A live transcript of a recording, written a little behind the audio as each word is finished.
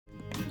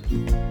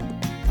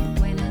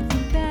When I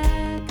think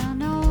back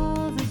on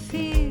all the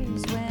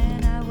fears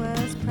when I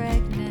was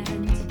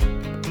pregnant,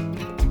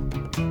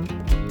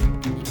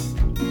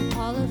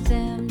 all of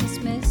them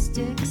dismissed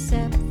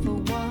except for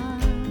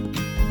one.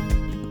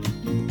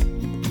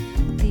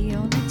 The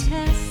only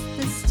test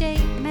the state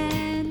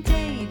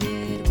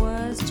mandated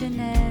was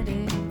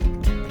genetic.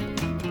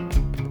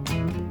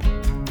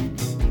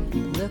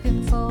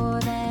 Looking for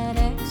that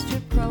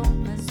extra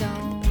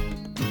chromosome.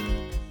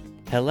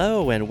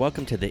 Hello, and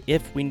welcome to the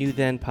If We Knew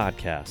Then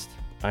podcast.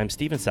 I'm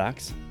Steven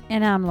Sachs.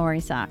 And I'm Lori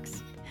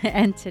Sachs.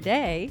 And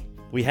today,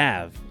 We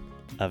have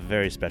a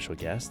very special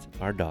guest,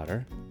 our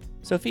daughter,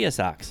 Sophia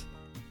Sachs.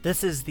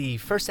 This is the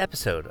first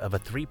episode of a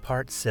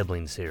 3-part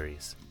sibling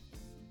series.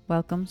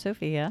 welcome,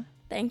 Sophia.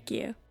 Thank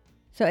you.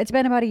 So it's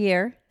been about a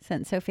year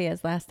since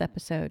Sophia's last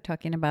episode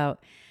talking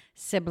about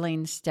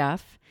sibling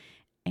stuff.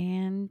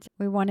 And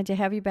we wanted to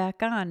have you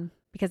back on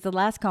because the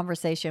last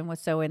conversation was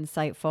so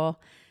insightful.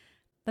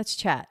 Let's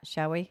chat,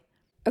 shall we?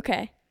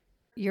 Okay.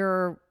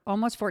 You're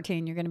almost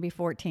 14. You're going to be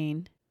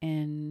 14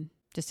 in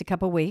just a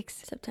couple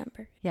weeks.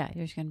 September. Yeah,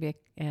 you're just going to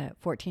be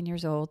 14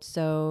 years old.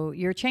 So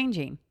you're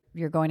changing.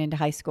 You're going into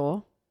high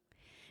school.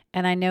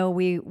 And I know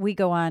we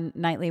go on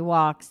nightly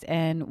walks.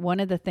 And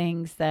one of the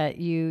things that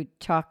you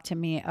talked to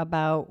me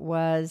about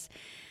was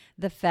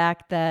the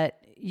fact that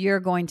you're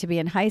going to be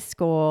in high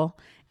school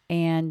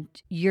and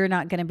you're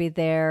not going to be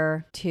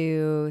there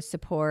to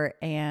support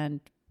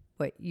and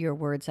what your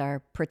words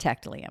are,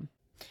 protect Liam.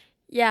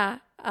 Yeah.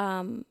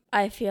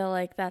 I feel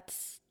like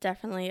that's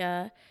definitely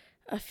a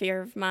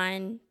fear of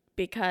mine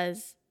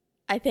because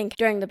I think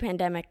during the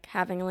pandemic,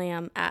 having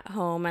Liam at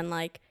home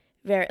and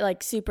very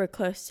super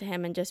close to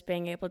him and just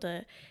being able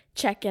to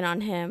check in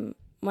on him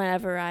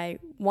whenever I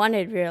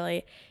wanted,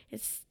 really,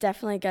 it's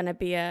definitely going to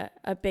be a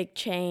big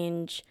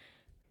change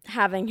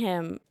having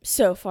him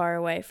so far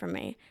away from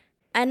me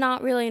and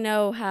not really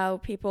know how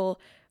people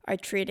are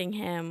treating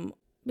him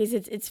because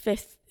it's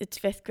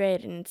fifth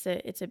grade and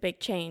it's a big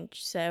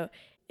change, so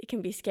it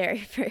can be scary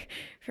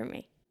for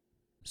me.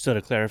 So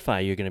to clarify,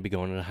 you're going to be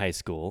going to high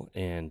school,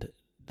 and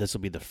this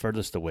will be the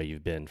furthest away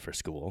you've been for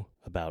school,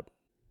 about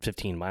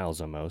 15 miles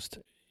almost.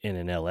 And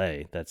in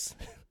LA, that's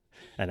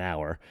an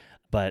hour.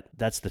 But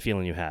that's the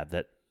feeling you have,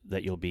 that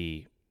you'll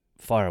be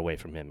far away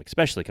from him,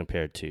 especially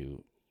compared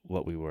to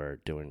what we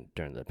were doing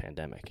during the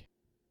pandemic.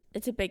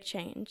 It's a big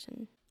change.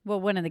 And Well,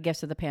 one of the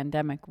gifts of the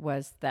pandemic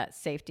was that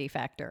safety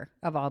factor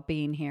of all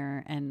being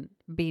here and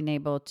being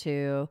able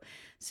to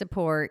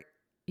support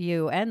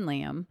you and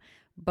Liam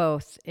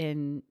both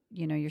in,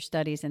 your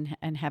studies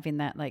and having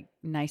that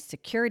nice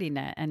security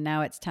net. And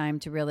now it's time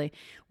to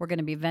we're going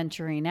to be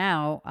venturing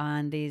out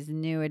on these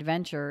new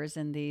adventures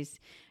and these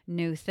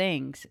new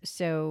things.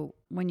 So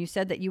when you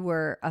said that you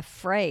were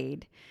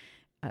afraid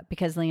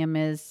because Liam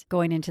is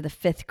going into the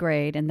 5th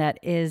grade and that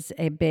is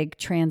a big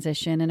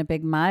transition and a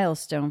big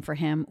milestone for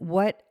him,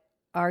 what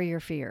are your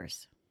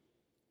fears?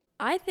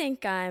 I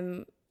think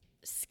I'm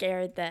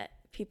scared that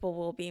people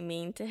will be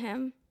mean to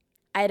him.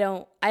 I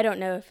don't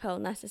know if he'll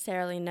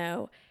necessarily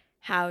know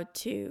how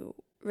to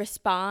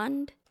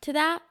respond to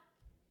that.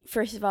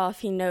 First of all, if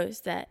he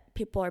knows that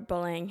people are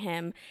bullying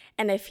him,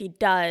 and if he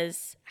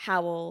does,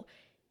 how will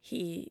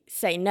he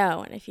say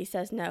no? And if he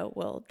says no,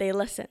 will they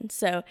listen?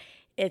 So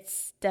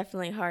it's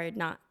definitely hard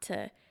not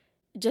to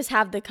just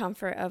have the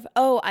comfort of,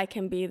 oh, I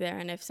can be there,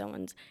 and if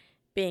someone's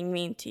being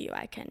mean to you,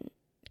 I can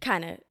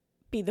kind of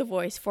be the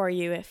voice for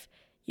you if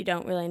you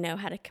don't really know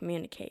how to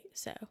communicate.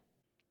 So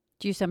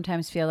Do you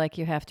sometimes feel like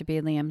you have to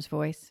be Liam's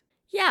voice?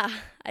 yeah,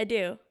 I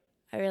do.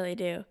 I really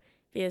do.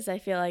 Because I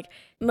feel like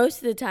most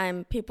of the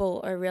time people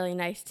are really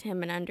nice to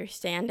him and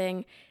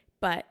understanding.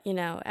 But,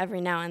 every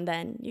now and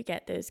then you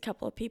get those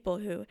couple of people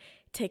who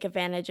take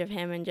advantage of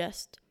him and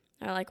just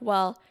are like,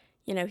 well,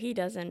 he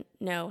doesn't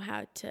know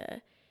how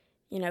to,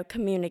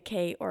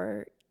 communicate,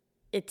 or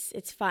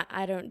it's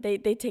fine.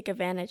 They take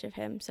advantage of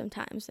him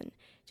sometimes and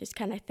just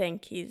kind of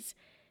think he's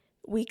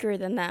weaker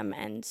than them.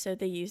 And so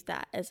they use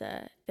that as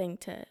a thing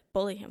to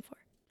bully him for.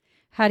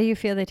 How do you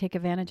feel they take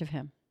advantage of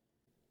him?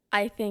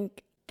 I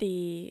think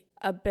the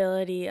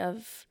ability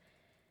of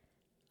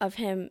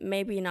him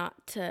maybe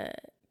not to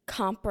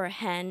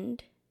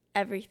comprehend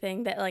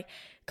everything, that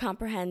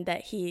comprehend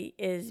that he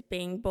is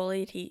being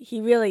bullied.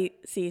 He really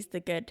sees the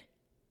good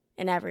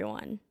in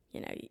everyone.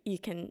 You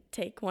can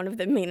take one of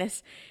the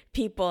meanest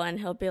people and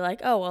he'll be like,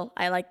 oh, well,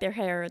 I like their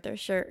hair or their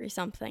shirt or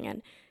something,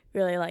 and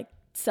really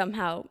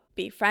somehow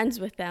be friends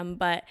with them.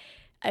 But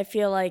I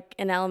feel like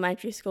in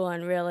elementary school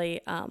and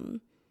really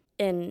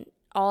in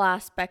all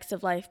aspects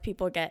of life,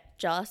 people get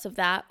jealous of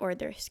that or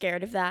they're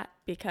scared of that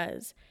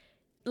because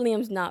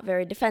Liam's not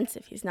very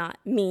defensive. He's not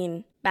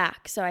mean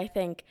back. So I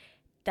think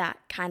that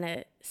kind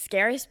of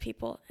scares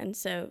people. And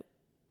so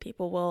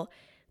people will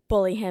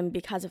bully him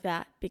because of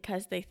that,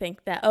 because they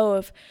think that, oh,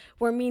 if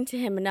we're mean to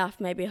him enough,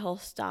 maybe he'll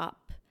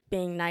stop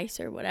being nice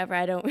or whatever.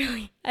 I don't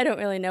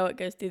really know what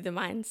goes through the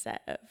mindset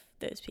of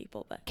those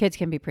people, but Kids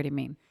can be pretty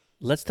mean.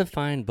 Let's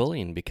define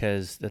bullying,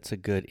 because that's a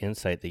good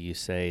insight that you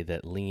say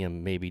that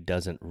Liam maybe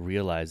doesn't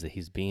realize that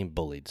he's being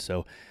bullied.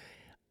 So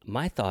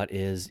My thought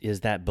is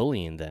that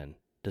bullying then?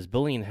 Does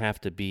bullying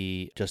have to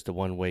be just a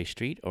one-way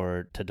street,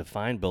 or to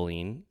define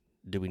bullying,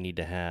 do we need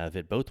to have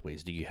it both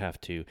ways? Do you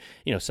have to,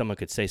 someone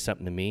could say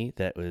something to me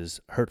that was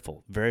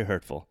hurtful, very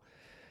hurtful,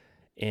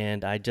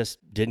 and I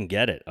just didn't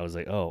get it. I was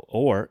like, oh,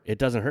 or it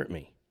doesn't hurt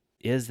me.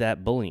 Is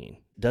that bullying?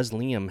 Does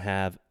Liam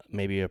have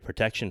maybe a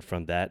protection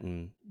from that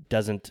and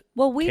doesn't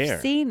Well, we've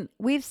care? seen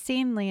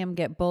Liam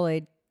get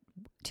bullied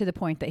to the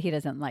point that he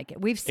doesn't like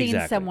it. We've seen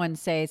Exactly. someone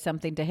say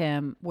something to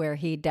him where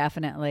he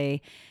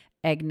definitely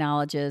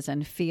acknowledges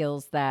and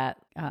feels that,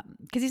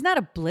 because he's not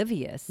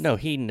oblivious. No,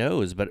 he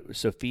knows, but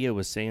Sophia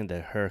was saying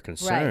that her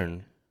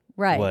concern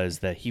Right. was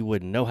that he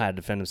wouldn't know how to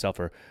defend himself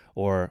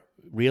or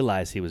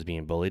realize he was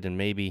being bullied, and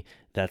maybe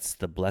that's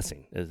the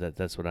blessing.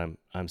 That's what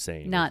I'm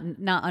saying.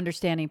 Not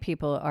understanding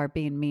people are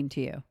being mean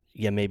to you.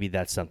 Yeah, maybe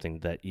that's something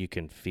that you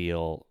can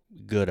feel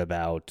good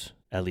about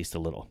at least a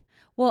little.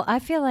 Well, I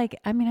feel like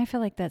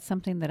that's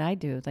something that I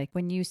do. Like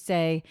when you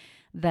say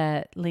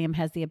that Liam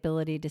has the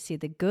ability to see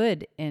the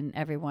good in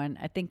everyone,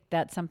 I think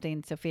that's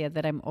something, Sophia,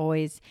 that I'm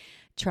always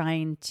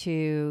trying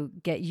to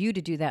get you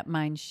to do that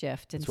mind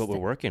shift. That's what we're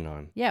working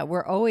on. Yeah,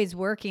 we're always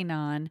working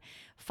on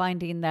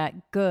finding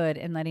that good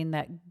and letting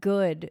that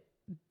good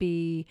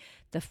be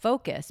the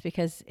focus,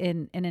 because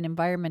in an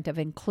environment of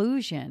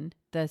inclusion,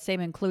 the same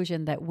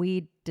inclusion that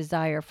we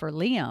desire for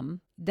Liam,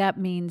 that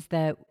means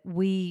that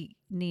we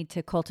need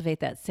to cultivate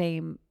that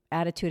same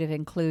attitude of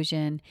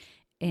inclusion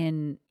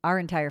in our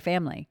entire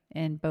family,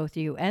 in both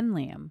you and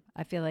Liam.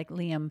 I feel like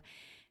Liam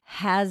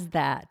has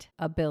that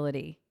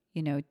ability,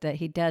 that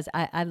he does.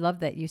 I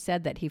love that you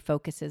said that he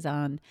focuses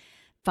on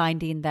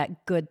finding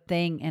that good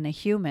thing in a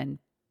human,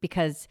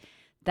 because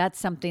that's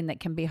something that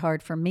can be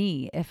hard for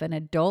me. If an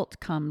adult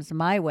comes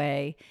my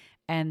way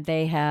and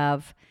they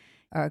have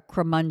a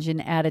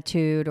curmudgeon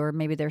attitude, or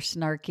maybe they're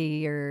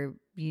snarky, or,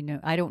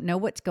 I don't know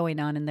what's going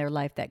on in their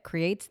life that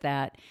creates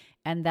that.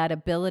 And that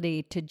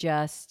ability to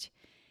just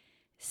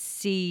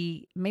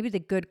see maybe the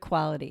good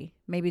quality,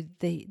 maybe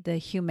the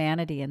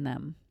humanity in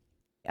them.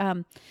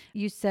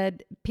 You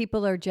said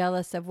people are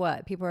jealous of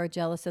what? People are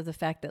jealous of the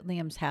fact that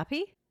Liam's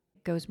happy?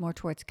 It goes more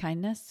towards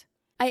kindness?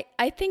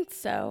 I think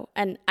so,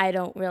 and I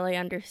don't really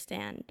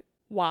understand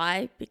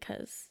why,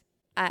 because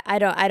I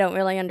don't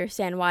really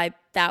understand why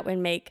that would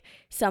make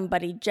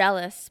somebody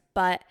jealous,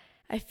 but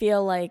I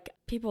feel like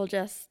people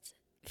just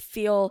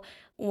feel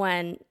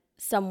when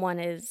someone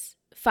is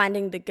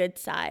finding the good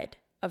side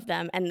of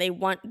them and they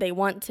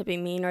want to be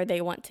mean, or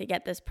they want to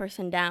get this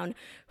person down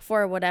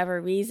for whatever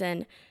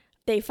reason,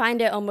 they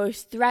find it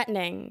almost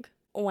threatening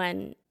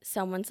when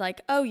someone's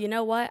like, oh, you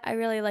know what? I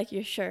really like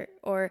your shirt,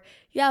 or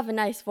you have a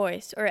nice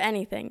voice, or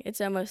anything.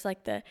 It's almost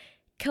like the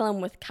kill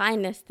 'em with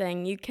kindness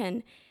thing. You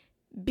can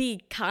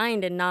be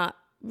kind and not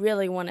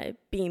really want to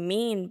be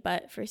mean,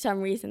 but for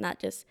some reason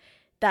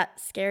that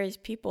scares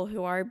people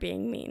who are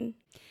being mean.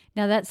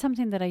 Now, that's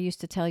something that I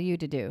used to tell you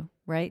to do,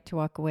 right? To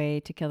walk away,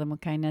 to kill them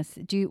with kindness.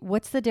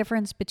 What's the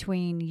difference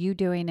between you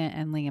doing it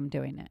and Liam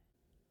doing it?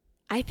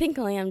 I think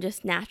Liam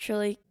just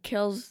naturally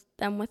kills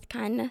them with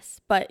kindness,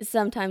 but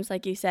sometimes,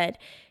 like you said,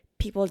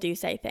 people do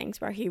say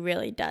things where he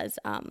really does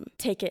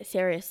take it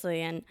seriously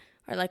and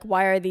are like,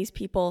 why are these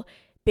people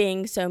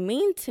being so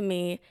mean to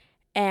me?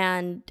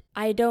 And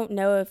I don't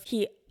know if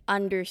he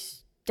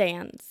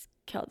understands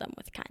kill them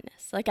with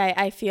kindness. Like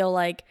I feel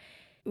like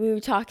we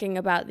were talking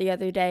about the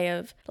other day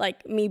of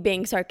like me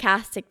being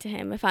sarcastic to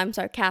him. If I'm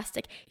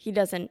sarcastic, he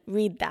doesn't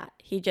read that.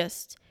 He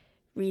just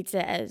reads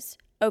it as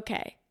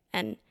okay.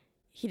 And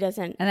he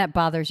doesn't. And that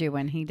bothers you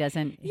when he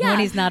doesn't, Yeah. when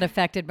he's not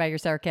affected by your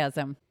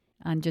sarcasm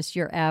on just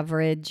your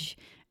average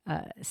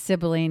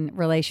sibling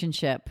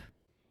relationship.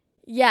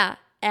 Yeah.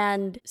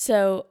 And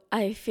so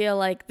I feel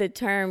like the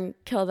term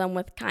kill them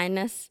with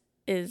kindness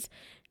is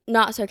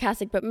not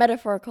sarcastic, but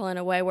metaphorical in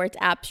a way where it's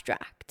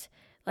abstract.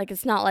 Like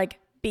it's not like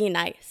be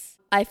nice.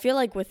 I feel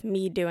like with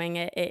me doing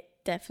it, it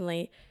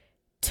definitely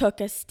took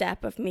a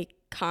step of me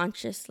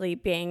consciously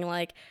being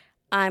like,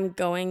 I'm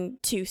going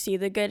to see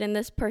the good in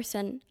this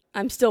person.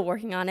 I'm still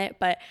working on it,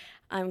 but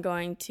I'm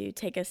going to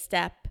take a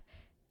step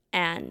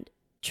and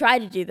try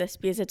to do this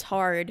because it's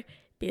hard,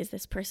 because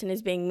this person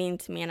is being mean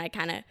to me and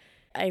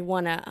I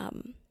want to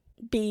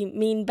be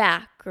mean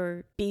back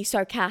or be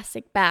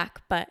sarcastic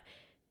back, but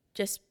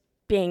just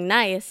being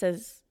nice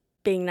is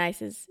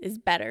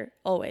better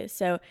always.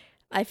 So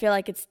I feel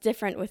like it's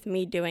different with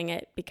me doing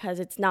it because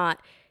it's not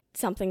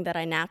something that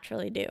I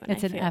naturally do. And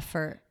It's an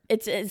effort.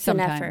 It's an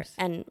sometimes. effort.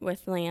 And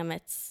with Liam,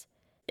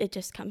 it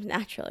just comes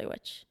naturally,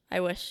 which I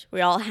wish we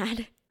all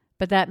had.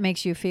 But that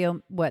makes you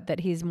feel what,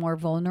 that he's more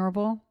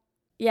vulnerable?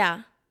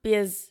 Yeah,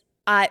 because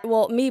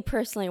me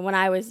personally, when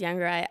I was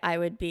younger, I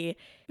would be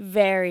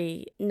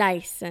very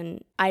nice,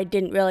 and I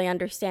didn't really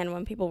understand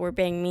when people were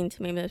being mean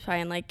to me. It was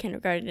probably in like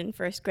kindergarten and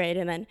first grade,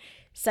 and then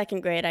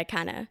second grade,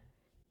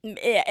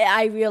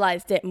 I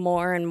realized it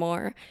more and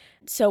more.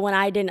 So when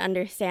I didn't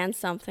understand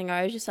something, or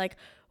I was just like,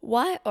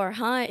 what, or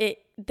huh,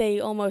 they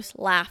almost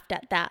laughed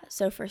at that.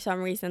 So for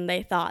some reason,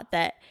 they thought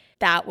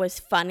that was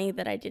funny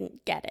that I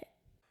didn't get it.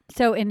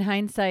 So in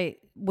hindsight,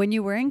 when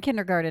you were in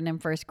kindergarten and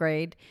first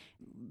grade,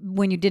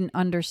 when you didn't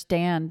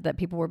understand that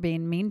people were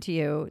being mean to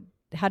you,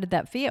 how did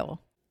that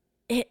feel?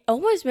 It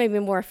almost made me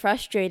more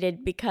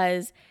frustrated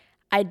because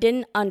I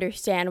didn't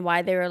understand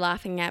why they were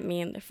laughing at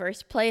me in the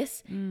first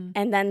place.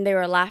 And then they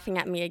were laughing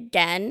at me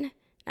again.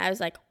 And I was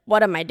like,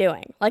 what am I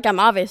doing? Like, I'm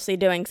obviously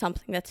doing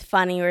something that's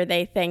funny or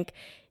they think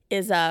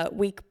is a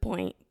weak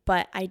point,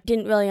 but I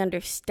didn't really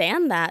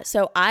understand that.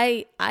 So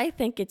I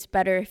think it's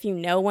better if you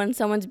know when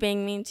someone's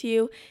being mean to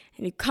you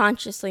and you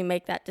consciously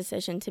make that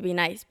decision to be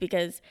nice,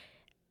 because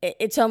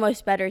it's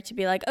almost better to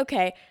be like,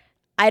 okay,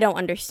 I don't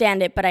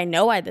understand it, but I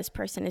know why this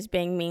person is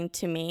being mean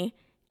to me.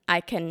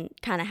 I can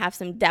kind of have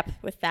some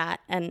depth with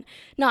that and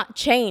not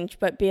change,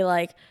 but be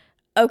like,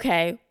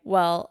 okay,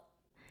 well,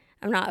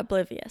 I'm not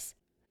oblivious.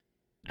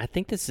 I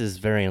think this is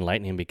very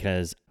enlightening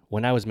because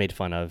when I was made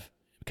fun of,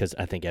 because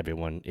I think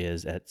everyone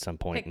is at some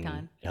point Picked in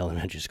on.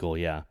 elementary school,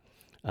 yeah.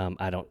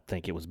 I don't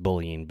think it was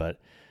bullying, but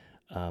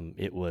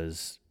it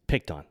was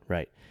picked on,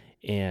 right?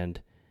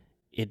 And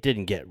it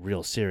didn't get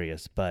real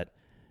serious, but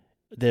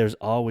there's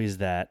always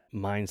that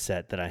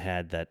mindset that I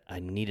had that I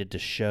needed to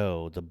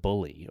show the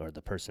bully or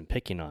the person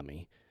picking on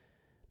me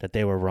that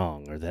they were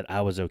wrong or that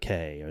I was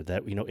okay or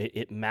that,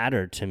 it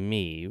mattered to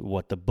me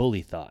what the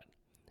bully thought.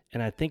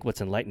 And I think what's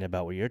enlightening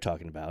about what you're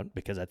talking about,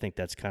 because I think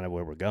that's kind of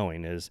where we're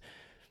going, is,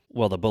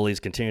 well, the bullies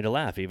continue to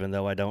laugh even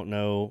though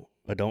I'm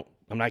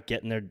not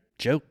getting their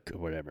joke or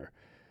whatever.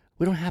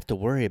 We don't have to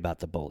worry about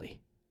the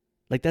bully.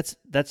 Like that's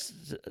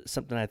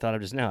something I thought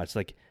of just now. It's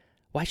like,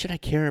 why should I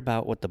care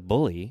about what the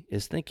bully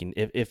is thinking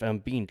if I'm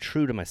being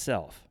true to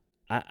myself?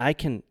 I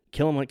can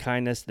kill them with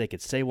kindness. They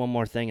could say one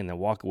more thing and then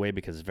walk away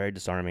because it's very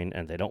disarming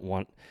and they don't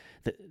want...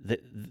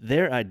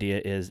 their idea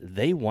is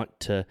they want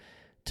to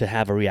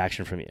have a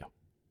reaction from you.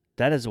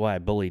 That is why a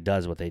bully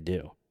does what they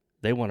do.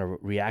 They want a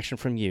reaction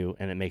from you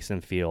and it makes them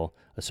feel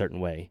a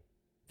certain way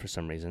for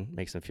some reason,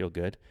 makes them feel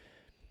good.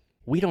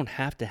 We don't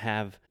have to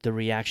have the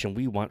reaction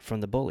we want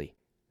from the bully.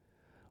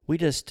 We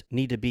just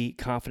need to be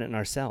confident in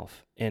ourselves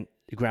and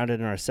grounded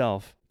in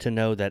ourselves to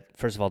know that,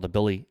 first of all, the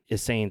bully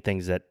is saying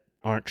things that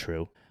aren't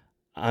true.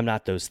 I'm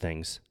not those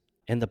things.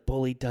 And the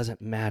bully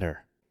doesn't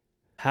matter.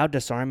 How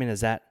disarming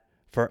is that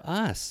for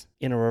us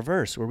in a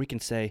reverse where we can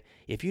say,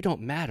 if you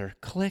don't matter,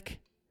 click,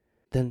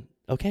 then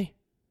okay.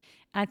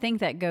 I think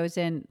that goes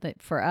in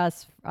that for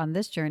us on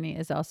this journey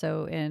is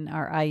also in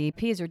our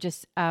IEPs or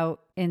just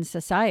out in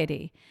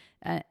society.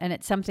 And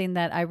it's something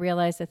that I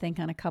realized, I think,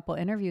 on a couple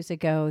interviews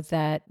ago,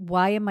 that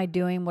why am I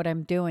doing what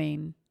I'm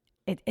doing?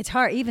 It's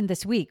hard. Even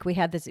this week, we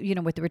had this,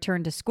 with the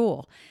return to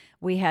school,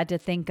 we had to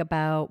think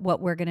about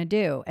what we're going to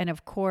do. And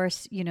of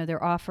course,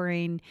 they're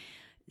offering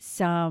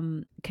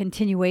some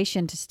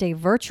continuation to stay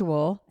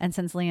virtual. And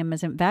since Liam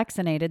isn't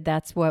vaccinated,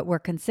 that's what we're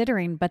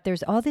considering. But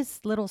there's all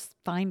this little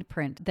fine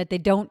print that they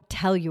don't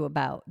tell you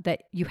about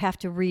that you have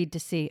to read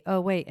to see,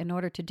 oh, wait, in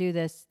order to do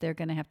this, they're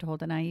going to have to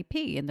hold an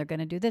IEP and they're going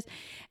to do this.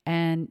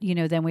 And,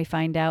 then we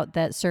find out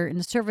that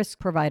certain service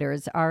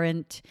providers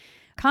aren't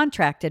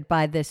contracted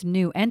by this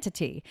new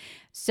entity.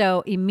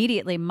 So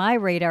immediately my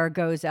radar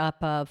goes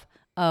up of,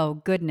 oh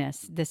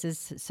goodness, this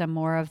is some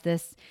more of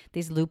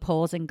these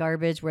loopholes and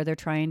garbage where they're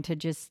trying to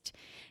just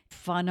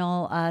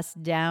funnel us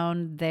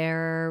down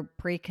their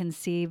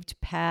preconceived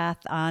path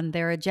on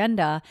their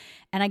agenda.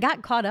 And I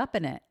got caught up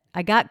in it.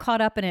 I got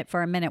caught up in it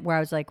for a minute where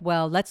I was like,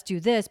 well, let's do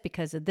this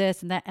because of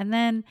this and that. And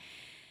then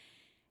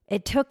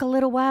it took a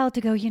little while to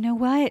go, you know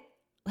what?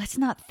 Let's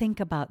not think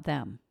about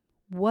them.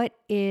 What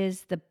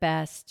is the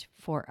best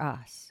for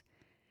us?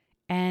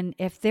 And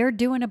if they're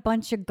doing a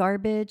bunch of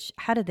garbage,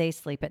 how do they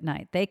sleep at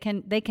night? They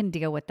can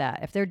deal with that.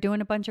 If they're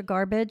doing a bunch of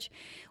garbage,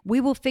 we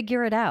will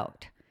figure it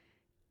out.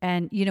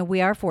 And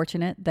we are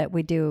fortunate that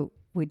we do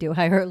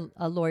hire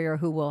a lawyer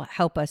who will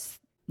help us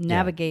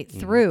navigate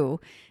through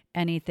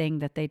anything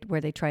that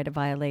where they try to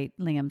violate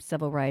Liam's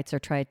civil rights or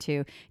try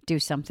to do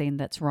something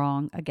that's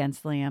wrong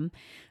against Liam.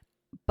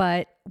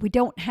 But we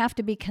don't have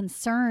to be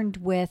concerned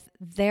with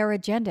their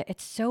agenda.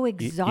 It's so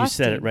exhausting. You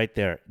said it right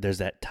there. There's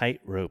that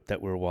tightrope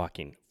that we're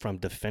walking from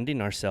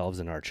defending ourselves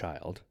and our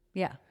child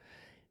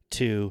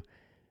to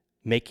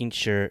making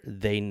sure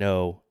they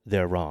know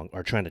they're wrong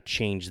or trying to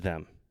change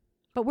them.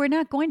 But we're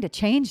not going to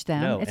change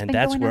them. No, it's and been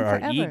that's going where on our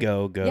forever.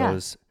 ego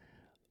goes,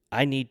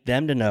 I need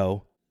them to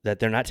know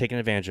that they're not taking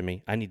advantage of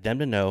me. I need them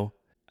to know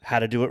how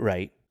to do it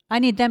right. I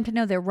need them to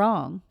know they're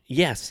wrong.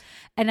 Yes.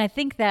 And I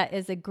think that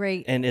is a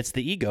great... And it's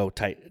the ego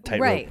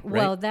tightrope. Right.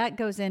 Well, that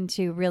goes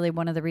into really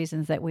one of the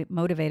reasons that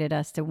motivated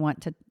us to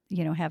want to,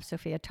 have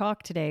Sophia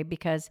talk today,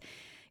 because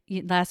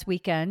last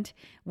weekend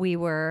we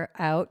were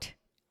out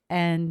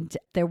and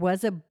there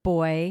was a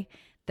boy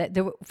that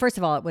first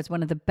of all, it was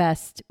one of the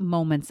best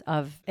moments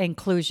of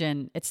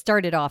inclusion. It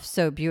started off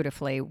so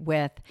beautifully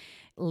with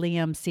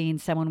Liam seeing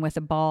someone with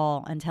a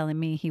ball and telling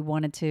me he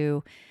wanted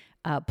to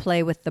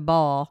play with the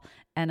ball.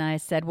 And I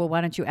said, well, why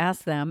don't you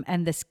ask them?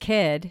 And this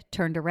kid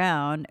turned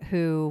around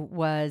who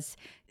was,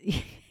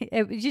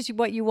 it was just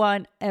what you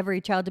want every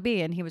child to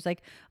be. And he was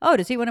like, oh,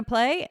 does he want to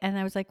play? And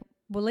I was like,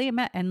 well,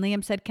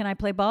 Liam said, can I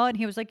play ball? And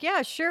he was like,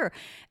 yeah, sure.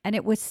 And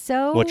it was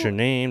so... What's your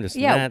name? This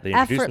and that. They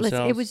introduced effortless.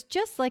 themselves. It was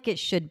just like it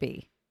should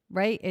be.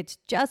 right? It's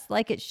just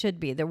like it should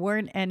be. There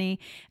weren't any.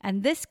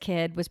 And this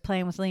kid was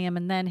playing with Liam,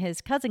 and then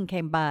his cousin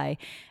came by.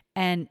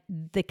 And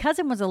the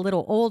cousin was a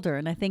little older.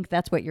 And I think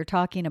that's what you're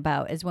talking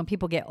about is when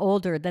people get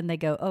older, then they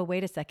go, oh,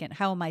 wait a second.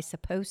 How am I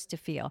supposed to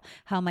feel?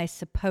 How am I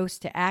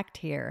supposed to act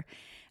here?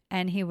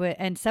 And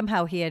and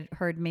somehow he had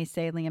heard me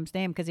say Liam's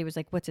name because he was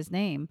like, what's his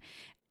name?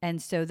 And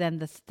so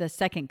then the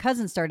second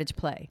cousin started to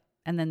play.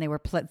 And then they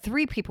were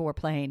three people were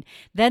playing.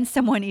 Then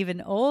someone even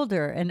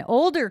older, an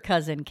older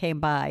cousin came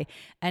by,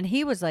 and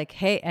he was like,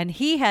 hey, and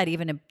he had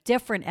even a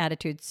different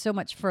attitude, so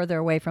much further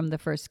away from the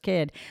first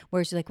kid,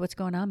 where she's like, what's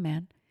going on,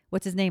 man?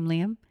 What's his name,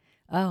 Liam?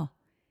 Oh.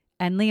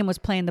 And Liam was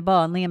playing the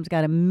ball, and Liam's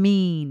got a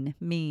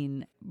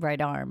mean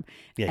right arm.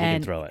 Yeah, he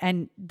can throw it.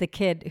 And the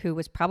kid who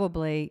was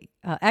probably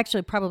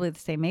the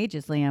same age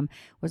as Liam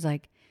was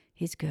like,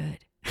 he's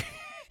good.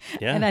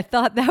 Yeah. And I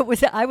thought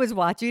I was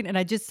watching, and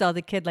I just saw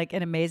the kid like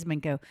in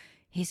amazement go,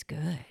 he's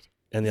good.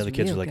 And the He's other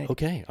kids real were like, good.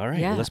 okay, all right,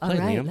 Yeah, well, let's play,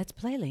 all right, Liam. let's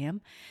play, Liam.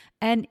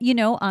 And,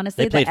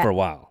 honestly, They played for a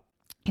while.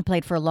 he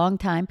played for a long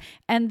time.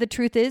 And the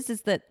truth is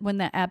that when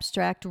the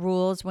abstract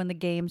rules, when the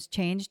games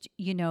changed,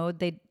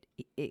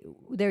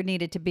 there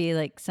needed to be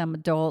like some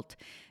adult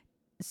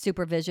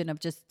supervision of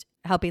just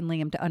helping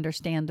Liam to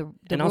understand the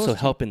And rules. also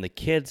helping the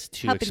kids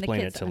to Helping the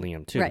explain kids it to to-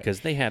 Liam, too, right.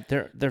 because they have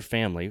their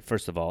family,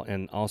 first of all,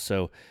 and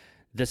also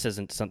this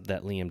isn't something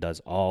that Liam does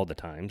all the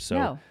time. So,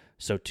 No.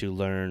 so to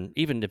learn,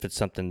 even if it's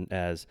something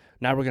as,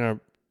 now we're going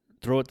to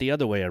throw it the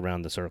other way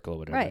around the circle or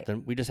whatever, Right.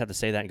 then we just have to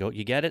say that and go,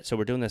 you get it? So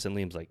we're doing this, and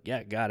Liam's like,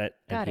 yeah, got it.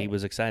 And Got he it.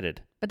 was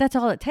excited. But that's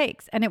all it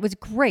takes. And it was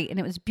great, and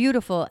it was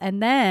beautiful. And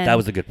then That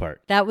was the good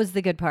part. That was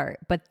the good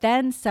part. But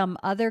then some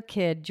other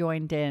kid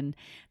joined in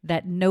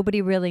that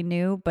nobody really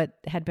knew, but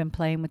had been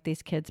playing with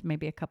these kids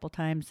maybe a couple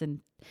times,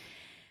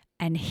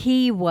 and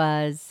he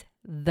was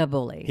the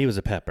bully. He was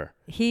a pepper.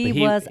 He But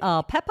was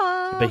a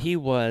pepper. But he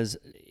was,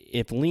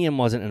 if Liam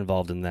wasn't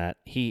involved in that,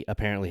 he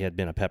apparently had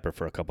been a pepper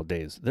for a couple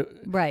days.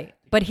 Right.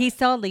 But he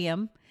saw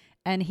Liam,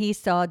 and he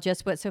saw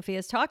just what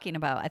Sophia's talking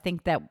about. I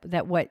think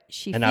that what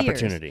she An fears.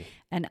 opportunity.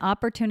 An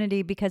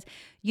opportunity because,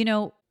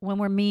 when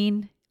we're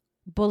mean,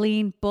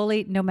 bullying,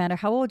 no matter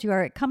how old you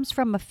are, it comes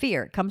from a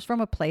fear. It comes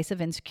from a place of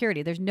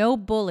insecurity. There's no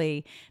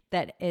bully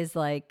that is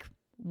like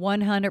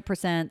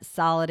 100%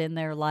 solid in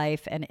their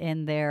life and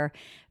in their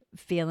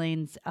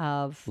feelings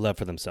of Love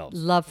for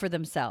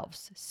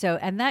themselves. So,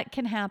 and that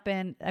can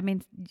happen. I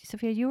mean,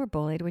 Sophia, you were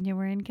bullied when you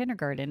were in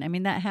kindergarten. I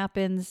mean, that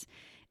happens.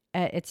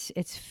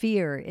 It's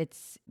fear.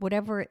 It's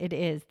whatever it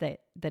is that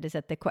is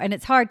at the core. And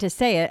it's hard to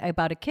say it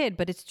about a kid,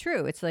 but it's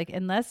true. It's like,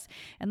 unless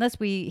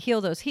we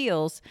heal those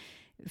heels,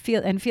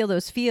 feel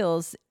those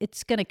feels,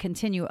 it's going to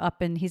continue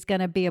up, and he's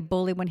going to be a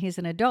bully when he's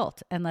an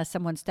adult, unless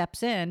someone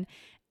steps in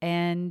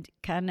and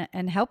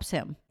helps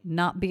him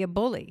not be a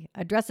bully,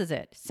 addresses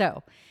it.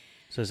 So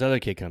this other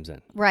kid comes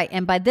in. right.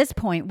 And by this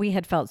point, we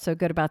had felt so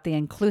good about the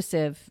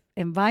inclusive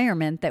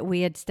environment that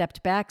we had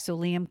stepped back so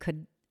Liam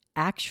could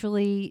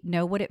actually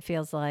know what it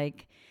feels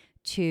like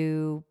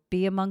to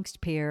be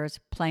amongst peers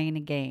playing a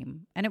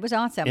game. And it was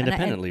awesome.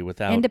 Independently,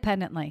 without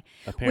independently,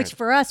 a parent. which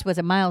for us was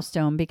a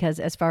milestone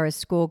because as far as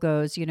school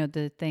goes,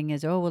 the thing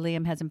is, oh, well,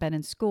 Liam hasn't been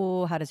in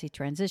school. How does he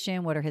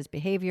transition? What are his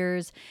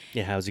behaviors?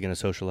 Yeah, how's he going to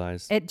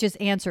socialize? It just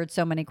answered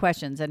so many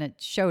questions, and it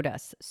showed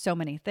us so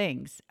many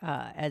things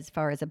as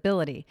far as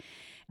ability.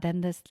 Then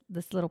this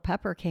little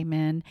pepper came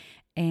in,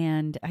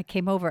 and I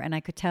came over, and I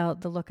could tell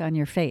the look on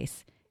your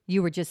face.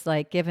 You were just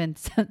like giving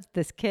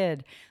this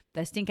kid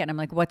the stink eye. I'm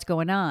like, what's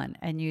going on?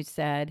 And you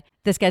said,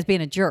 this guy's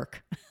being a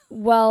jerk.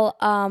 Well,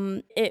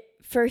 it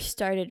first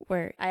started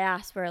where I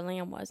asked where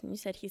Liam was, and you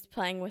said he's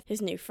playing with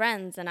his new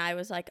friends, and I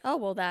was like, oh,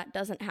 well, that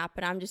doesn't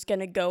happen. I'm just going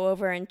to go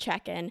over and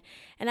check in.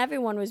 And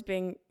everyone was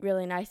being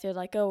really nice. They're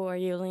like, oh, are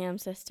you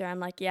Liam's sister? I'm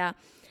like, yeah.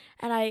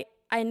 And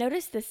I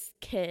noticed this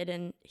kid,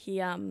 and he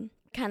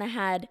kind of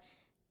had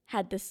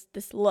this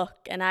look,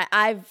 and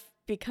I've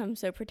become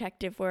so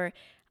protective where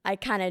I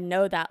kind of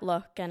know that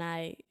look, and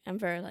I am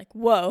very like,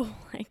 whoa.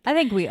 Like, I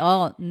think we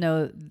all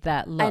know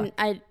that look.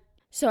 and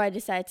so I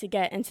decided to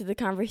get into the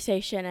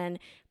conversation and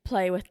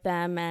play with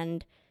them,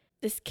 and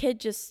this kid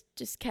just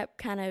kept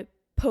kind of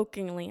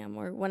poking Liam,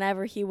 or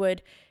whenever he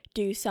would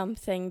do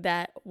something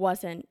that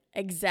wasn't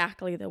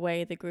exactly the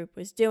way the group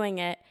was doing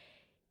it,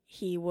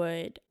 he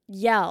would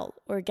yell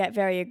or get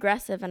very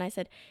aggressive. And I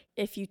said,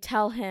 if you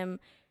tell him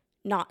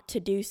not to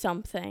do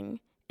something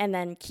and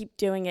then keep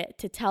doing it,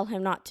 to tell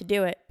him not to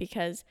do it,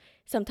 because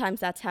sometimes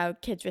that's how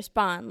kids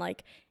respond,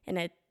 like in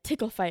a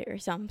tickle fight or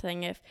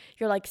something. If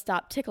you're like,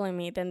 stop tickling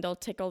me, then they'll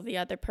tickle the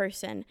other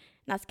person. And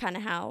that's kind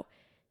of how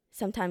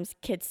sometimes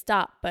kids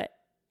stop. But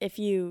if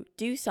you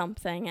do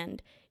something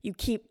and you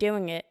keep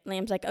doing it,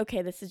 Liam's like,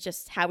 okay, this is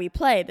just how we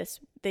play.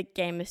 The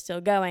game is still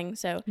going.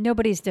 So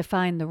Nobody's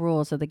defined the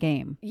rules of the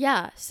game.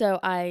 yeah, so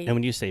And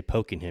when you say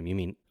poking him, you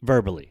mean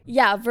verbally.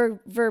 yeah,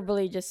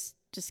 verbally just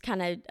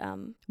kind of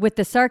With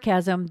the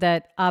sarcasm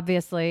that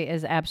obviously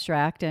is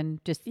abstract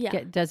and just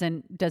Yeah.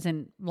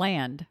 doesn't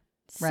land,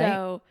 right?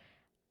 So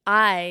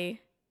I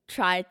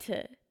tried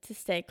to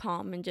stay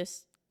calm and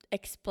just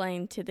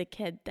explain to the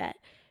kid that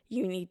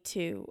you need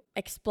to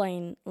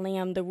explain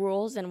Liam the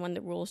rules, and when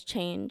the rules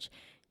change,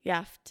 you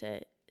have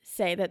to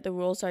say that the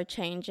rules are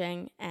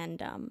changing,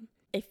 and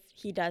if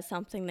he does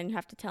something, then you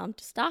have to tell him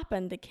to stop.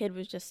 And the kid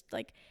was just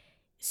like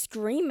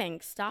screaming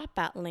stop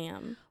at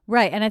Liam.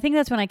 Right. And I think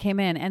that's when I came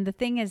in. And the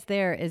thing is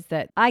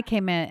that I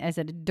came in as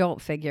an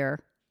adult figure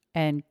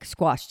and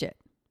squashed it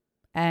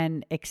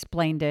and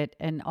explained it.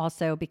 And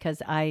also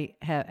because I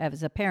have,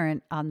 as a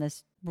parent on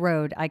this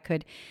road, I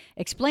could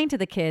explain to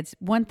the kids.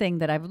 One thing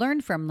that I've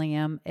learned from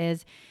Liam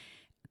is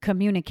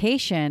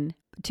communication,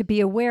 to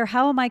be aware,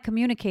 how am I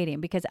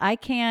communicating? Because I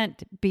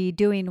can't be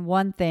doing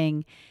one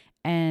thing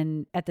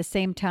and at the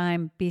same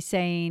time be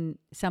saying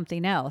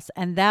something else.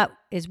 And that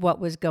is what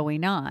was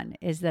going on,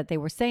 is that they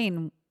were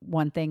saying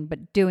one thing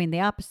but doing the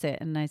opposite.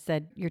 And I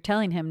said, you're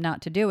telling him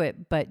not to do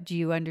it, but do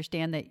you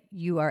understand that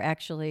you are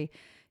actually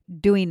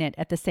doing it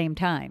at the same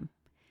time?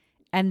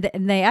 And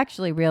they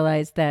actually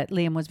realized that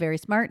Liam was very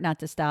smart not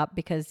to stop,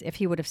 because if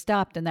he would have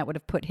stopped, then that would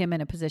have put him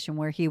in a position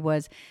where he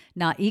was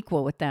not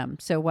equal with them.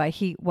 So why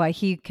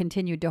he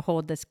continued to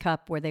hold this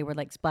cup where they were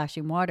like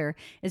splashing water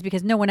is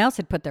because no one else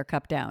had put their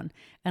cup down.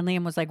 And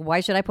Liam was like, why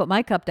should I put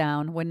my cup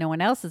down when no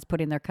one else is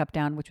putting their cup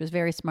down, which was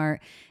very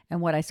smart. And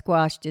what I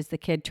squashed is the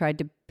kid tried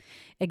to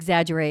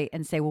exaggerate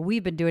and say, well,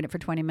 we've been doing it for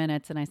 20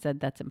 minutes. And I said,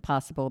 that's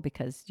impossible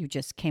because you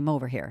just came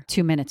over here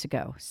 2 minutes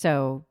ago.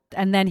 So,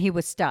 and then he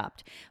was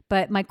stopped.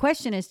 But my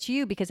question is to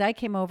you, because I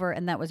came over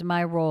and that was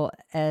my role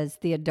as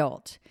the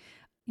adult.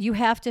 You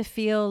have to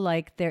feel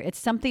like it's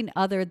something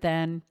other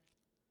than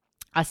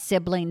a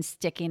sibling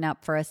sticking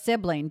up for a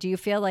sibling. Do you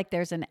feel like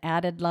there's an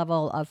added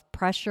level of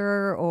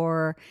pressure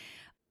or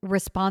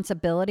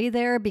responsibility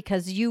there?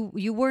 Because you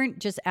weren't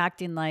just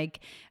acting like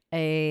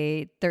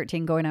a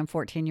 13 going on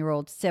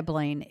 14-year-old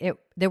sibling.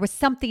 There was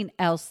something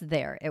else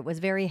there. It was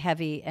very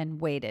heavy and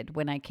weighted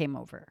when I came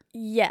over.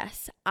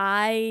 Yes,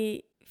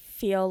 I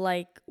feel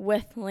like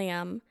with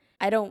Liam,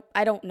 I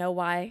don't know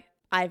why.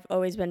 I've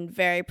always been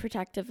very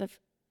protective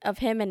of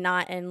him, and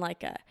not in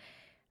like a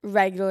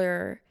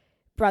regular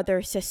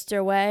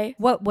brother-sister way.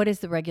 What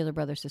is the regular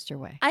brother-sister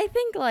way? I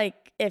think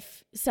like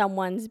if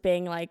someone's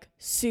being like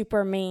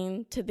super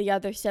mean to the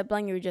other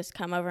sibling, you would just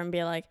come over and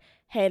be like,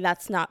 hey,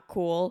 that's not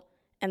cool,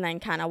 and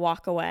then kind of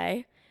walk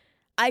away.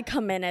 I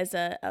come in as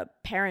a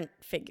parent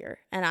figure,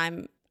 and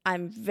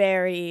I'm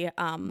very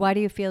Why do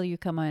you feel you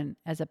come in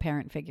as a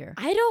parent figure?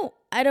 I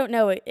don't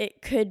know.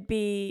 It could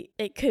be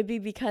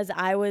because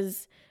I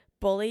was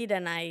bullied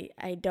and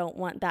I don't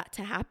want that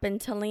to happen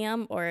to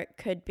Liam, or it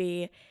could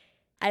be,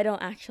 I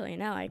don't actually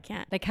know. I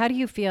can't. Like, how do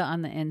you feel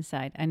on the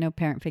inside? I know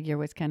parent figure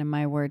was kind of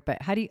my word,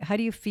 but how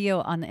do you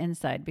feel on the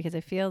inside? Because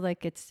I feel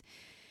like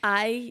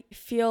I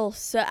feel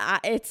so,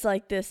 it's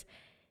like this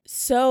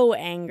so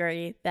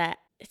angry that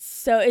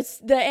it's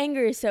the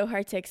anger is so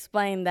hard to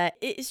explain that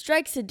it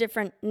strikes a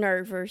different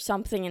nerve or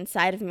something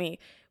inside of me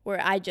where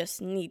I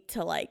just need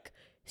to like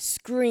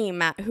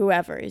scream at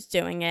whoever is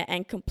doing it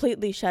and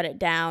completely shut it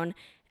down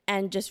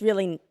and just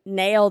really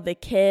nail the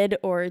kid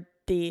or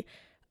the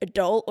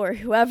adult or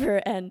whoever.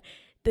 And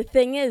the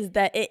thing is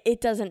that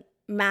it doesn't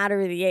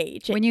matter the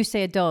age. When you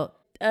say adult,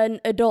 an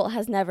adult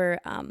has never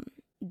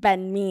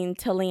been mean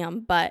to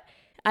Liam, but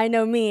I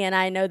know me, and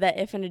I know that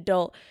if an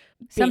adult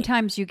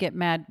sometimes you get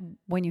mad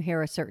when you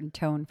hear a certain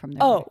tone from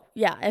them. Oh,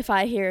 yeah. If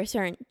I hear a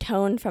certain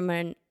tone from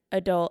an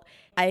adult,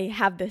 I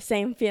have the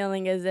same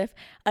feeling as if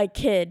a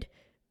kid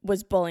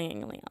was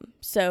bullying Liam.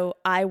 So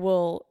I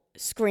will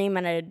scream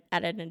at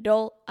an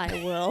adult. I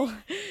will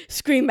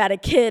scream at a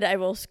kid. I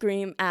will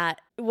scream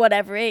at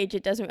whatever age.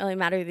 It doesn't really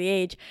matter the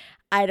age.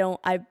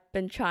 I've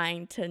been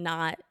trying to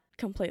not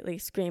completely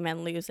scream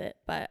and lose it,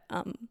 but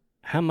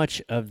how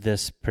much of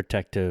this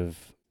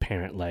protective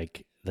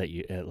parent-like that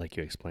you like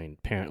you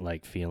explained,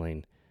 parent-like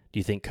feeling, do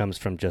you think comes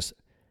from just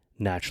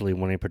naturally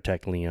wanting to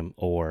protect Liam,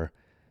 or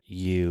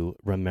you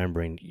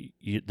remembering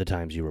the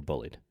times you were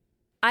bullied?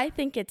 I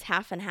think it's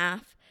half and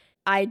half.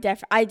 I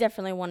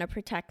definitely want to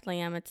protect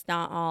Liam. It's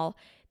not all.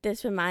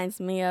 This reminds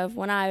me of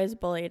when I was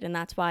bullied, and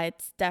that's why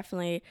it's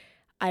definitely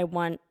I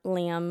want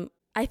Liam.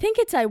 I think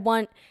I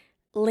want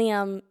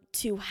Liam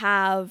to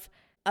have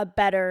a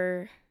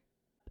better,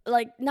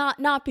 like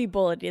not be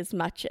bullied as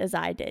much as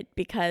I did,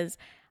 because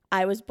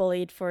I was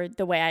bullied for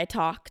the way I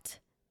talked,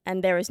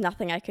 and there was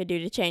nothing I could do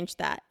to change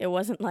that. It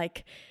wasn't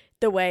like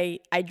the way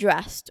I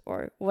dressed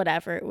or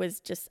whatever. It was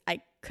just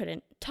I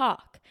couldn't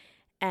talk.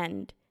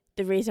 And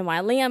the reason why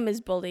Liam is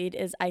bullied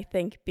is, I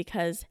think,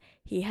 because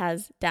he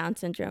has Down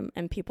syndrome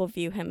and people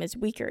view him as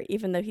weaker.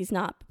 Even though he's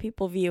not,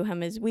 people view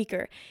him as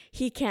weaker.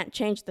 He can't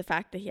change the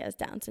fact that he has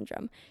Down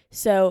syndrome.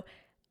 So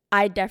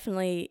I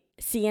definitely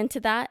see into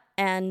that.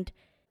 And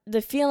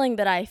the feeling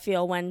that I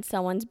feel when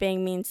someone's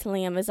being mean to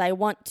Liam is I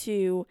want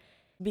to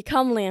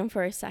become Liam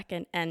for a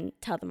second and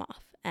tell them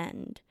off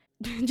and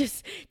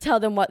just tell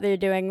them what they're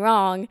doing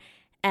wrong.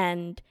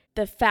 And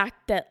the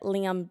fact that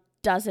Liam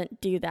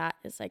doesn't do that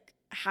is like,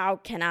 how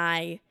can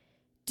I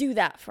do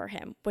that for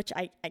him? Which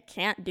I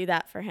can't do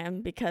that for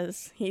him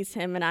because he's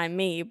him and I'm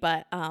me.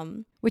 But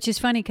which is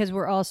funny because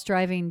we're all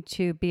striving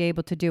to be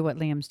able to do what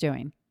Liam's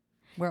doing.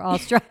 We're all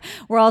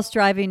we're all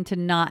striving to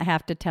not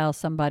have to tell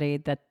somebody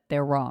that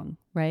they're wrong,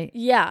 right?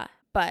 Yeah,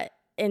 but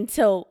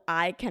until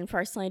I can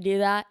personally do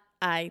that,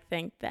 I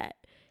think that,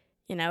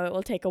 you know, it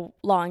will take a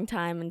long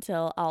time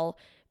until I'll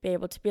be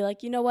able to be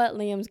like, you know what,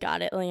 Liam's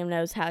got it. Liam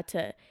knows how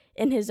to,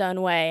 in his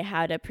own way,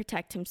 how to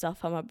protect himself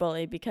from a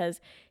bully, because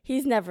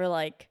he's never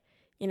like,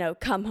 you know,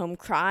 come home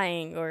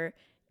crying or,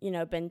 you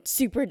know, been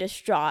super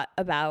distraught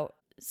about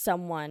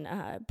someone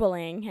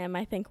bullying him.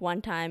 I think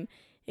one time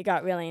it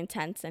got really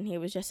intense and he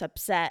was just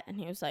upset and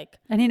he was like,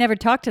 And he never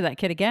talked to that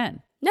kid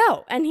again.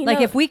 no. And he Like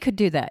know- if we could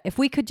do that, if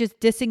we could just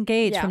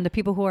disengage Yeah. from the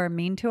people who are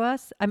mean to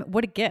us, I mean,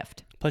 what a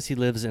gift. Plus, he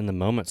lives in the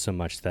moment so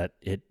much that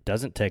it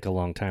doesn't take a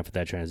long time for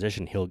that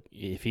transition.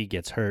 If he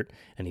gets hurt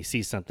and he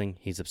sees something,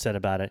 he's upset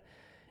about it,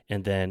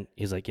 and then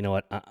he's like, you know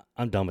what,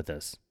 I'm done with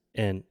this,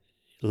 and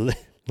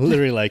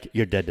literally like,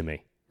 you're dead to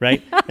me,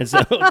 right? And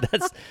so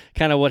that's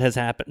kind of what has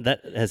happened.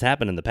 That has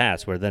happened in the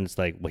past, where then it's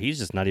like, well, he's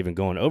just not even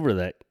going over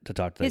that to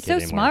talk to that He's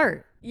kid so anymore.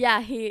 smart.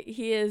 yeah,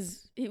 he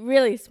is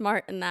really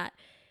smart in that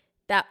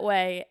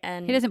way.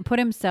 And He doesn't put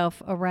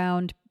himself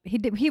around.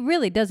 He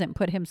really doesn't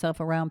put himself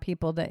around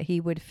people that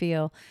he would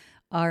feel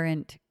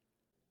aren't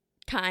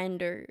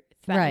kind or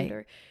Right. threatened.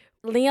 Or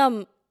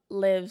Liam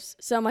lives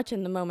so much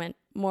in the moment,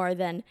 more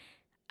than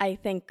I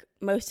think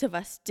most of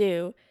us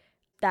do.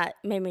 That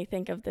made me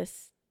think of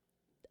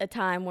a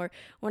time where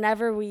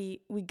whenever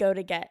we go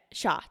to get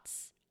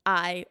shots,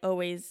 I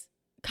always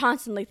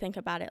constantly think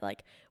about it.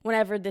 Like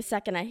whenever the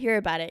second I hear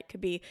about it, it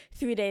could be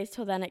 3 days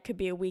till then, it could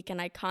be a week,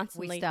 and I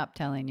constantly We stopped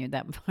telling you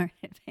that far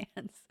in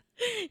advance.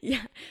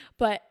 yeah,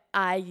 but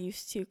I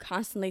used to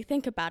constantly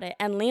think about it,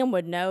 and Liam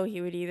would know.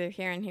 He would either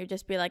hear and he would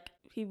just be like,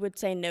 he would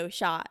say no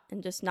shot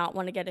and just not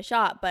want to get a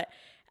shot. But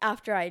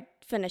after I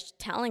finished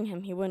telling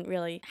him, he wouldn't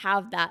really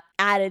have that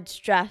added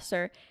stress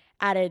or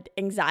added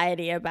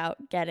anxiety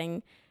about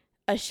getting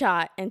a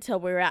shot until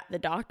we were at the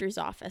doctor's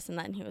office, and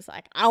then he was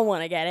like, I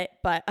want to get it.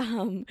 But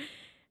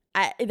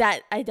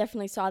I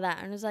definitely saw that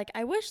and was like,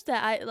 I wish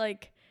that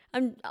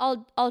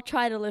I'll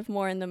try to live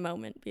more in the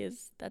moment,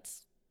 because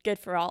that's good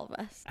for all of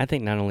us. I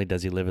think not only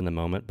does he live in the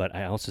moment, but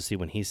I also see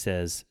when he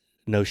says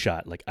no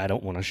shot, like, I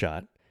don't want a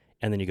shot.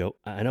 And then you go,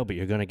 I know, but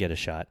you're going to get a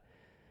shot.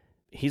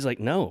 He's like,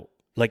 no.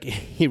 Like,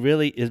 he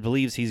really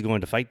believes he's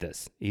going to fight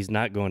this. He's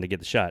not going to get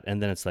the shot.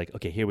 And then it's like,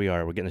 okay, here we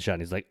are. We're getting the shot.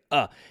 And he's like,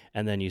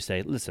 And then you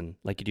say, listen,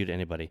 like you do to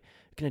anybody.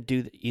 You're going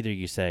to do either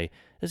you say,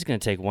 this is going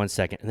to take 1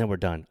 second and then we're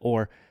done.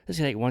 Or this is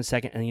going to take 1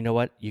 second and you know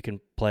what? You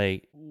can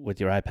play with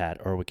your iPad,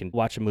 or we can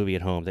watch a movie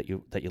at home that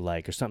you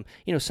like, or something,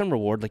 you know, some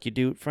reward like you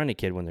do for any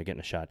kid when they're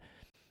getting a shot.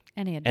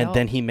 Any adult. And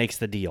then he makes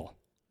the deal.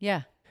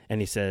 Yeah. And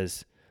he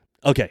says,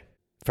 okay,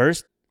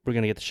 first we're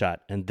going to get the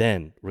shot, and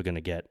then we're going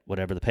to get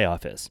whatever the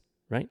payoff is,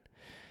 right?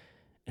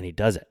 And he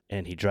does it,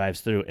 and he drives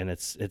through, and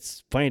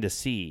it's funny to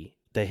see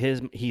that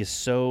he is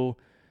so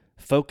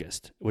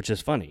focused, which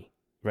is funny,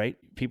 right?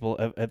 People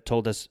have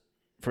told us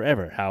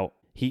forever how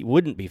he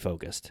wouldn't be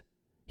focused.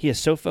 He is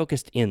so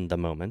focused in the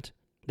moment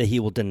that he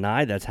will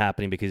deny that's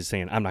happening because he's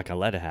saying, I'm not going to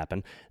let it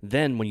happen.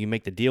 Then when you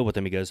make the deal with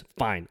him, he goes,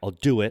 fine, I'll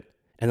do it,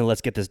 and then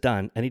let's get this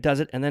done. And he does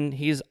it, and then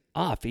he's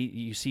off.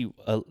 You see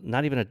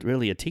not even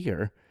really a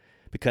tear,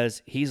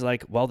 because he's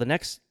like, well, the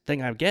next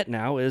thing I get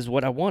now is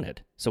what I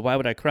wanted. So why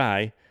would I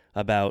cry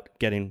about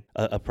getting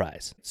a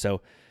prize? So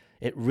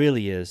it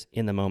really is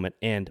in the moment,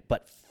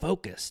 but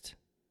focused,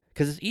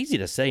 because it's easy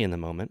to say in the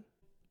moment.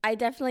 I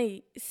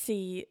definitely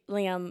see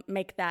Liam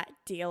make that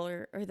deal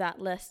or that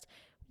list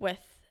with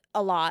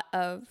a lot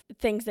of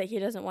things that he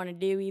doesn't want to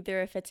do,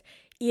 either if it's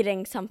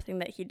eating something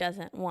that he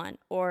doesn't want,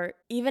 or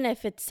even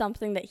if it's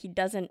something that he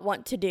doesn't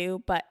want to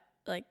do, but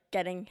like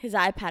getting his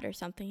iPad or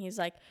something. He's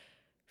like,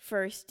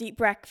 first eat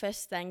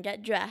breakfast, then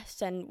get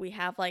dressed, and we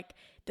have like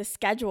the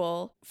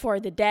schedule for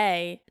the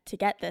day to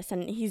get this.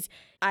 And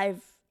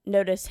I've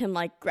noticed him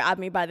like grab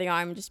me by the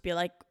arm and just be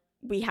like,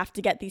 we have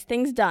to get these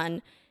things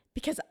done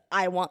because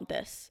I want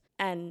this.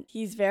 And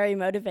he's very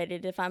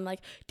motivated. If I'm like,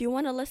 do you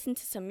want to listen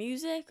to some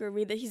music or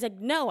read it? He's like,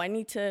 no,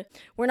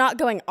 we're not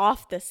going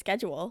off this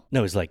schedule.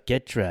 No, he's like,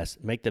 get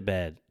dressed, make the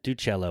bed, do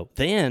cello,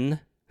 then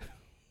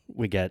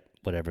we get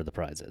whatever the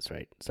prize is,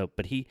 right? So,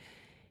 but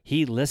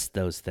he lists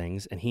those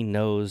things, and he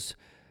knows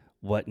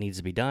what needs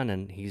to be done,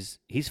 and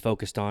he's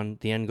focused on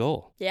the end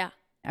goal. Yeah.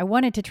 I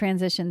wanted to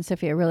transition,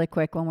 Sophia, really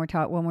quick when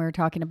we were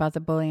talking about the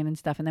bullying and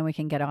stuff, and then we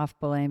can get off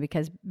bullying,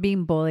 because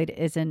being bullied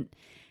isn't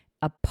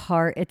a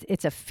part.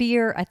 It's a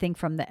fear, I think,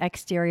 from the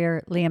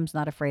exterior. Liam's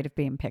not afraid of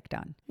being picked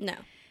on. No.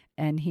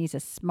 And he's a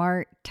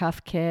smart,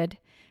 tough kid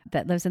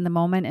that lives in the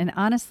moment. And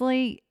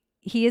honestly,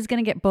 he is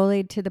going to get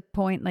bullied to the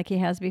point like he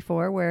has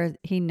before, where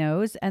he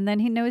knows, and then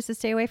he knows to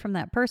stay away from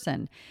that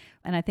person.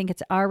 And I think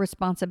it's our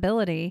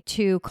responsibility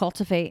to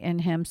cultivate in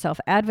him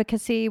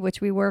self-advocacy, which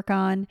we work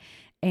on,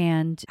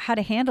 and how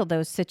to handle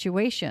those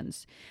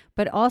situations.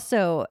 But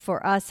also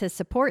for us, his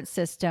support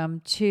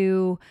system,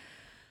 to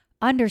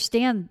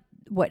understand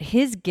what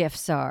his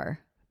gifts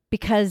are,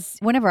 Because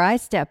whenever I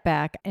step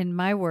back, in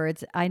my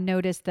words, I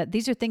notice that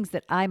these are things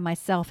that I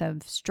myself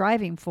am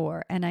striving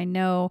for. And I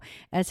know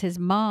as his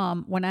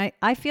mom, when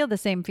I feel the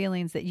same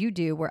feelings that you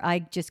do, where I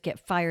just get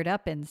fired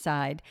up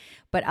inside,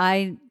 but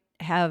I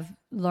have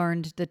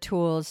learned the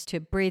tools to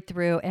breathe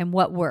through and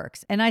what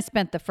works. And I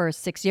spent the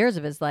first 6 years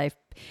of his life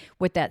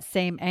with that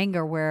same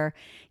anger where,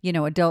 you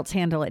know, adults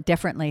handle it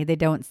differently. They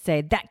don't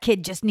say that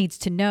kid just needs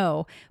to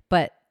know,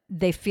 but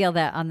they feel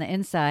that on the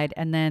inside.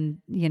 And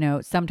then, you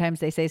know,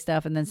 sometimes they say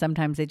stuff and then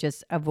sometimes they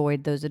just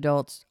avoid those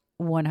adults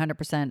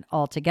 100%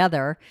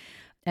 altogether,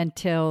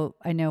 until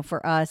I know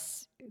for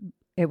us,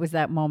 it was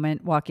that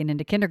moment walking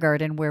into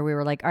kindergarten where we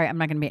were like, all right, I'm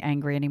not going to be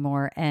angry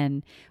anymore.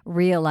 And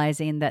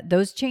realizing that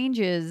those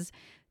changes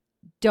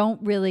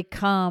don't really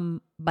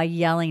come by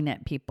yelling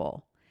at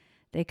people.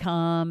 They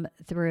come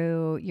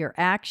through your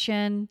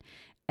action,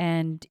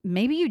 and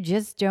maybe you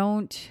just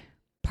don't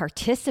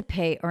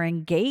participate or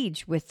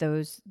engage with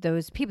those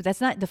people.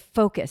 That's not the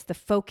focus. The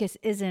focus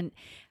isn't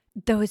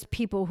those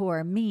people who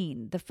are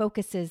mean. The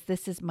focus is,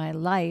 this is my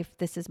life.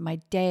 This is my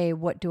day.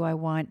 What do I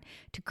want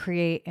to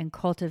create and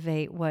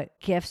cultivate? What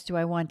gifts do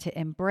I want to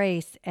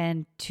embrace?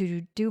 And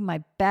to do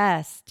my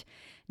best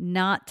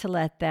not to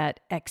let that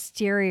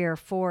exterior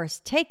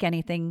force take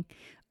anything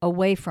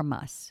away from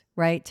us,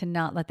 right? To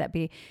not let that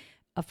be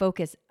a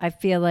focus. I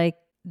feel like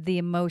the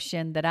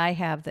emotion that I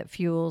have that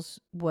fuels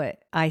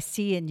what I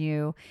see in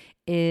you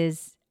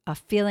is a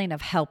feeling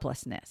of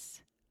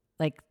helplessness.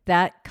 Like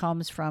that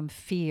comes from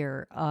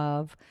fear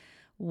of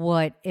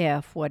what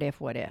if.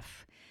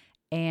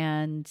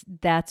 And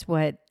that's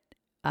what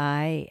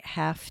I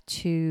have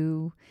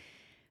to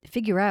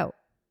figure out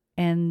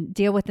and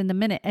deal with in the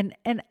minute.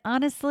 And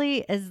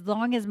honestly, as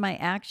long as my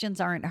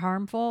actions aren't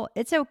harmful,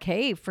 it's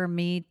okay for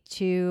me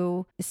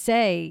to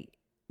say,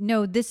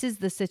 no, this is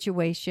the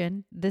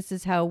situation. This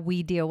is how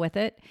we deal with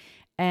it.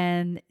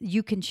 And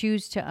you can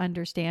choose to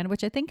understand,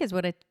 which I think is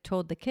what I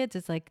told the kids.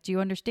 It's like, do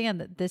you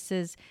understand that this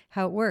is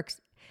how it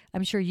works?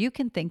 I'm sure you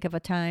can think of a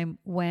time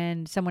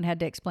when someone had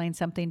to explain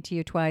something to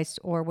you twice,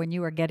 or when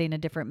you were getting a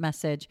different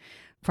message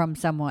from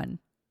someone.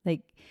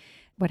 Like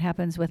what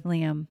happens with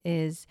Liam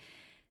is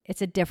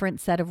it's a different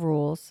set of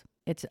rules.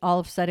 It's all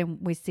of a sudden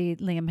we see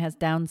Liam has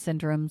Down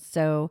syndrome.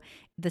 So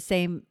the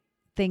same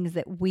things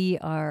that we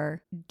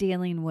are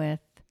dealing with,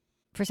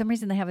 for some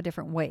reason, they have a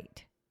different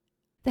weight.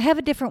 They have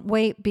a different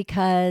weight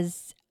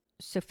because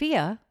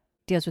Sophia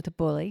deals with a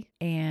bully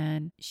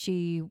and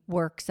she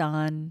works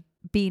on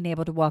being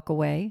able to walk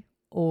away,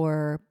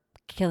 or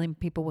killing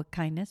people with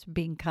kindness,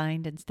 being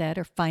kind instead,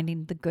 or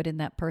finding the good in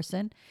that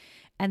person.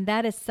 And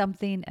that is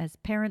something as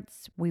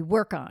parents we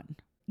work on.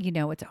 You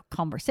know, it's a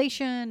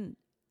conversation.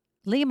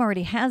 Liam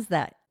already has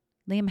that.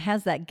 Liam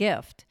has that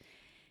gift.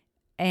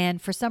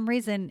 And for some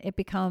reason, it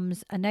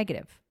becomes a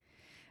negative.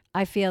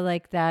 I feel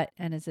like that,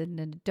 and as an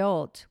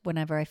adult,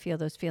 whenever I feel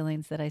those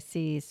feelings that I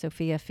see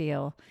Sophia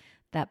feel,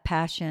 that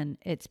passion,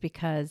 it's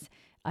because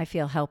I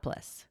feel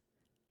helpless.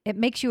 It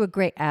makes you a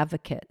great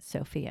advocate,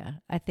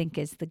 Sophia, I think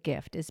is the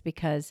gift, is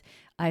because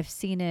I've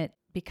seen it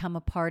become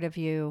a part of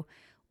you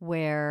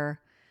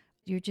where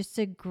you're just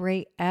a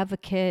great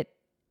advocate.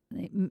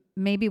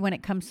 Maybe when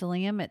it comes to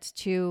Liam, it's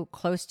too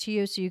close to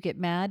you, so you get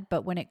mad.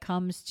 But when it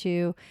comes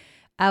to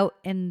out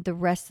in the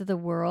rest of the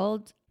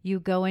world,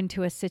 you go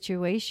into a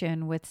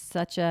situation with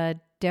such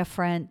a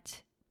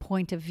different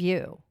point of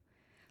view.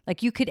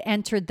 Like you could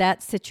enter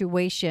that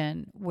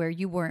situation where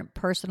you weren't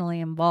personally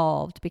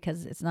involved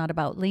because it's not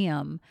about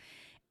Liam,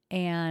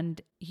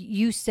 and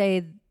you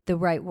say the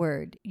right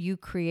word. You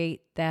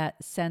create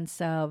that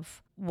sense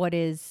of what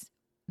is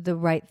the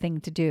right thing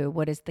to do,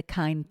 what is the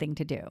kind thing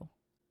to do.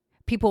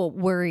 People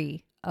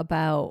worry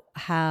about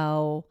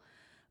how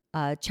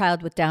a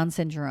child with Down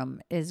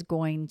syndrome is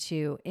going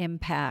to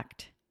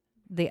impact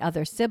the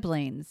other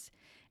siblings.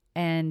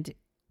 And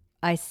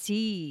I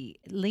see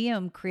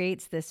Liam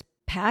creates this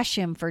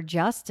passion for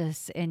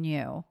justice in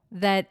you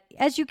that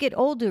as you get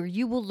older,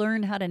 you will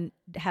learn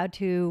how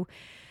to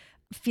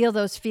feel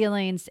those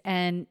feelings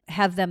and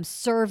have them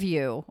serve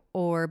you,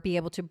 or be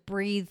able to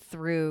breathe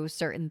through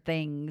certain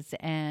things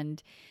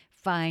and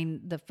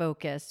find the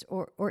focus,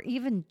 or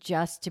even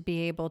just to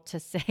be able to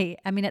say,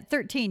 I mean, at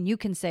 13, you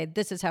can say,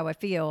 this is how I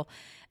feel.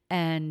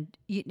 And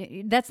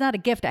that's not a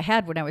gift I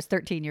had when I was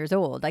 13 years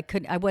old.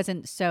 I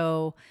wasn't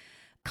so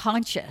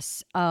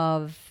conscious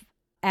of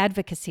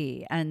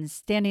advocacy and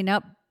standing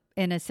up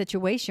in a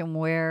situation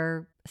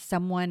where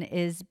someone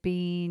is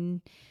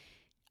being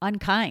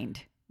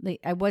unkind.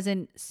 I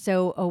wasn't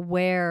so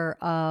aware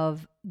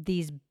of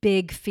these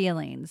big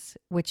feelings,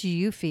 which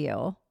you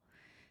feel.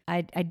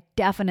 I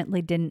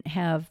definitely didn't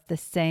have the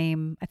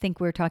same. I think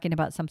we were talking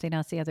about something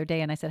else the other day,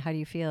 and I said, how do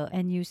you feel?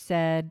 And you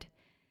said,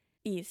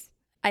 Ease.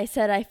 I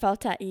said I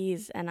felt at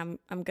ease, and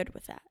I'm good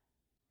with that.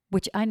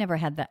 Which I never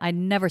had that. I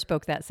never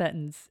spoke that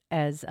sentence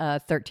as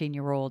a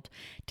 13-year-old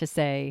to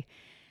say,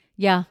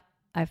 yeah,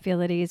 I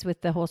feel at ease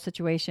with the whole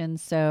situation,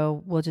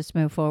 so we'll just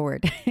move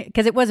forward.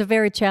 Because it was a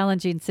very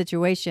challenging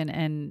situation,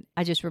 and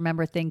I just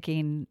remember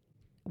thinking,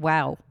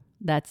 wow,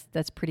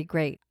 That's pretty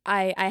great.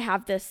 I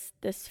have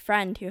this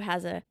friend who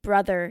has a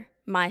brother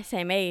my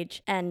same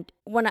age, and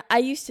when I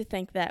used to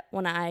think that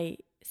when I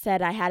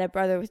said I had a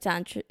brother with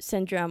Down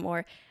syndrome,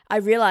 or I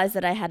realized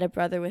that I had a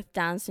brother with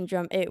Down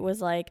syndrome, it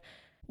was like,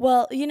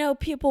 well,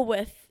 people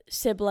with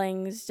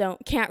siblings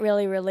can't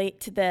really relate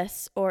to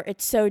this, or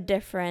it's so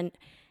different,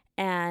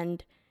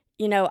 and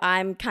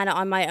I'm kind of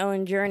on my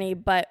own journey.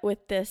 But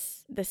with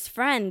this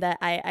friend that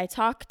I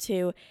talk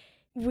to,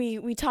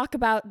 we talk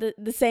about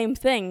the same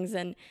things,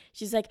 and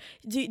she's like,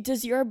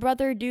 does your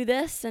brother do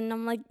this? And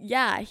I'm like,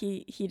 yeah,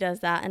 he does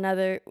that.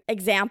 Another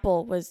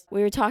example was,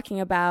 we were talking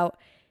about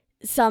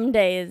some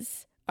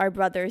days our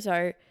brothers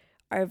are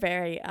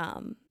very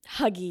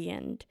huggy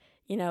and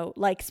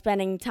like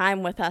spending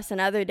time with us, and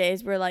other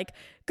days we're like,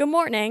 good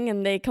morning,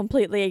 and they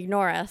completely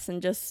ignore us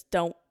and just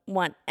don't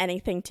want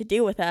anything to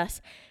do with us.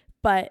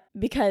 But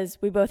because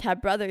we both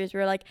have brothers,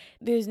 we're like,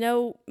 there's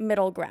no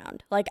middle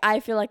ground. Like, I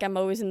feel like I'm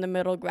always in the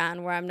middle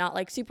ground, where I'm not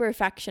like super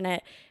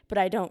affectionate, but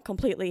I don't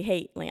completely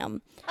hate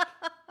Liam.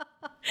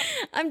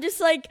 I'm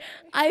just like,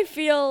 I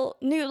feel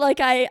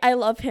like I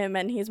love him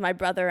and he's my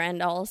brother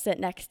and I'll sit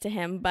next to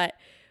him. But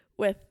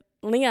with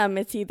Liam,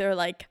 it's either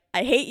like,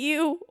 I hate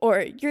you,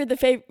 or you're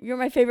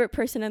my favorite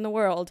person in the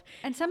world.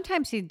 And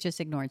sometimes he just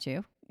ignores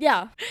you.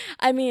 Yeah.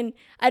 I mean,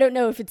 I don't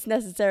know if it's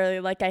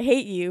necessarily like I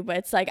hate you, but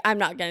it's like, I'm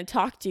not going to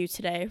talk to you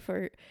today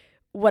for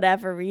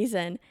whatever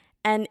reason.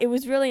 And it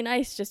was really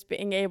nice just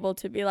being able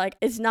to be like,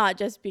 it's not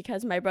just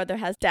because my brother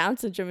has Down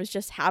syndrome, it's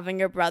just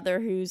having a brother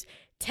who's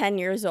 10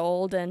 years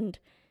old and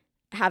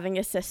having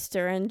a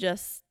sister and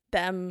just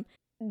them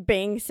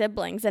being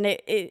siblings. And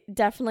it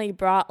definitely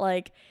brought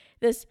like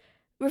this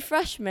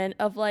refreshment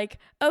of like,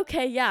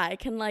 okay, yeah, I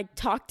can like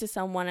talk to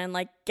someone and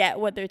like get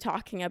what they're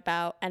talking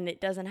about, and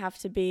it doesn't have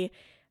to be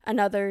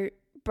another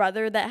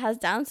brother that has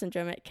Down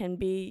syndrome. It can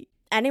be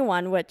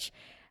anyone, which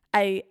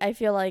I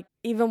feel like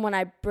even when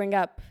I bring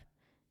up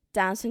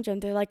Down syndrome,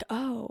 they're like,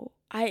 oh,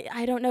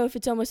 I don't know if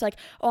it's almost like,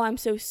 oh, I'm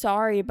so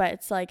sorry, but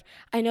it's like,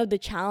 I know the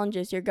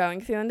challenges you're going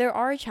through, and there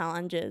are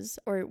challenges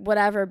or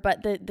whatever,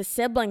 but the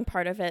sibling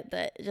part of it,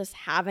 that just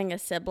having a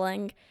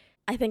sibling,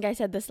 I think I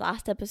said this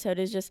last episode,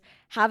 is just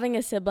having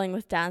a sibling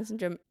with Down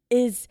syndrome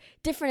is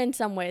different in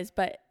some ways,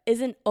 but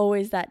isn't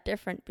always that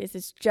different, because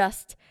it's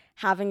just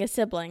having a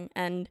sibling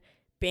and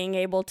being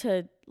able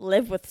to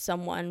live with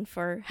someone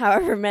for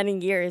however many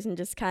years and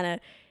just kind of,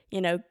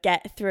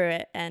 get through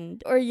it,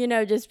 and, or,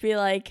 just be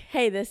like,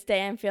 hey, this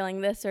day I'm feeling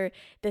this, or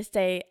this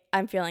day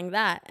I'm feeling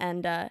that.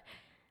 And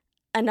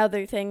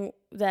another thing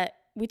that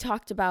we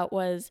talked about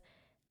was,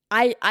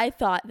 I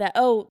thought that,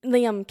 oh,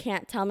 Liam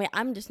can't tell me,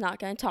 I'm just not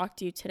going to talk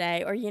to you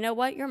today, or you know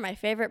what, you're my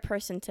favorite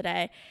person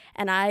today.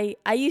 And I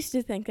used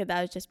to think that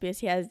was just because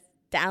he has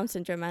Down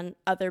syndrome and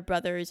other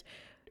brothers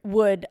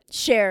would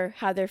share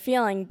how they're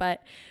feeling.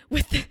 But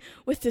with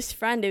this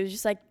friend, it was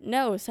just like,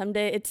 no,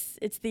 someday it's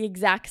the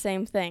exact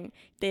same thing.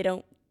 They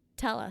don't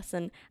tell us.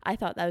 And I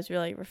thought that was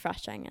really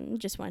refreshing, and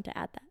just wanted to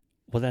add that.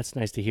 Well, that's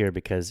nice to hear,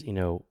 because,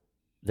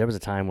 there was a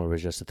time where it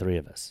was just the three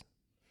of us.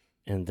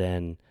 And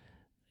then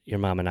your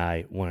mom and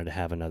I wanted to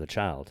have another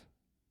child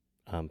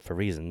for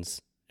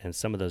reasons. And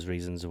some of those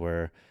reasons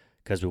were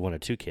because we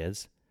wanted two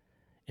kids.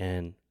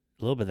 And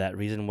a little bit of that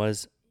reason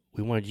was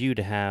we wanted you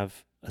to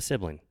have a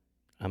sibling.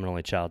 I'm an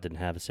only child, didn't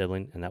have a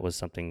sibling. And that was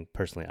something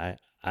personally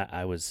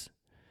I was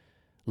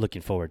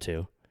looking forward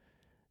to.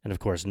 And of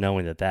course,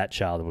 knowing that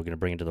child that we're going to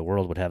bring into the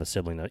world would have a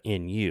sibling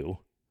in you.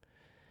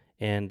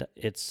 And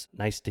it's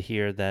nice to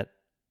hear that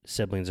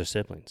siblings are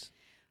siblings.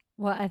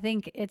 Well, I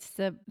think it's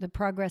the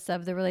progress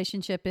of the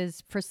relationship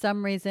is, for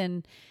some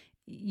reason,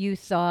 you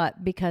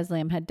thought because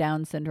Liam had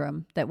Down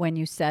syndrome that when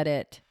you said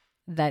it,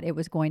 that it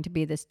was going to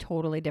be this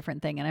totally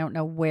different thing. And I don't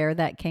know where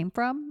that came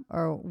from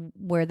or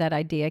where that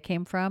idea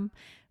came from,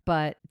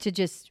 but to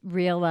just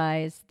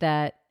realize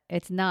that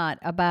it's not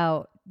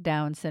about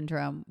Down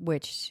syndrome,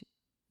 which,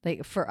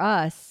 like, for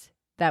us,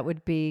 that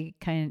would be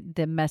kind of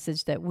the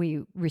message that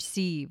we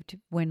received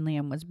when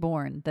Liam was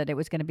born, that it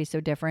was going to be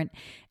so different.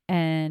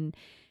 And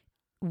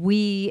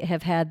we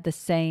have had the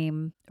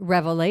same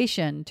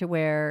revelation to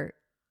where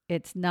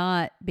it's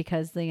not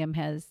because Liam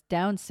has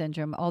Down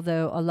syndrome,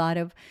 although a lot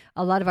of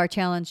our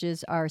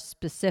challenges are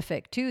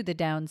specific to the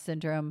Down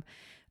syndrome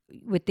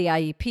with the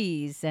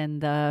IEPs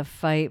and the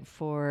fight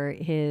for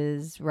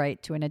his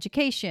right to an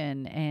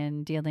education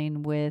and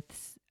dealing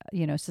with,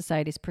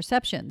 society's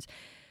perceptions.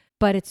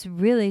 But it's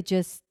really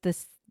just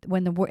this,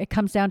 when it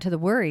comes down to the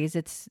worries,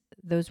 it's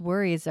those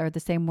worries are the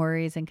same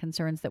worries and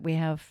concerns that we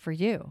have for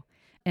you.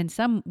 In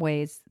some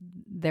ways,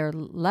 they're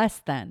less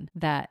than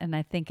that. And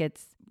I think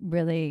it's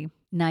really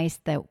nice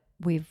that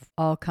we've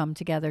all come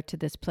together to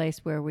this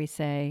place where we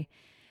say,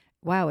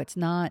 wow, it's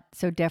not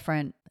so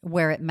different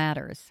where it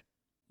matters.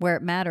 Where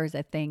it matters,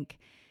 I think,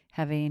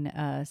 having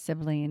a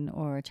sibling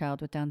or a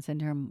child with Down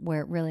syndrome,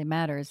 where it really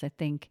matters, I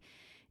think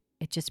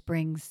it just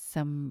brings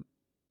some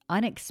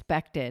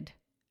unexpected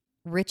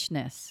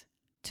richness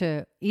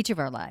to each of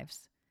our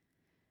lives.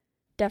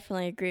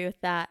 Definitely agree with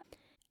that.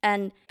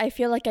 And I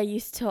feel like I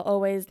used to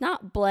always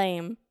not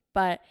blame,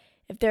 but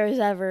if there was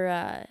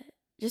ever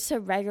just a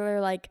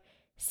regular like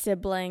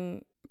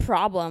sibling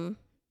problem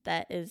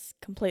that is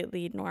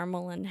completely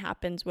normal and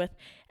happens with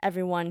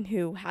everyone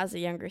who has a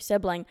younger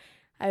sibling,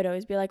 I would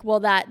always be like, well,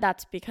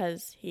 that's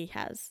because he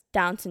has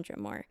Down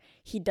syndrome, or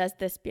he does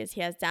this because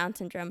he has Down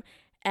syndrome.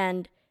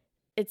 And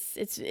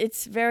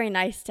it's very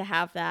nice to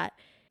have that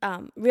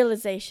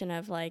realization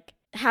of like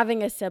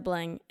having a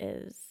sibling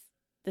is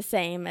the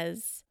same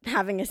as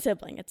having a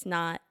sibling. It's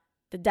not,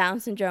 the Down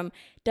syndrome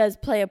does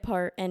play a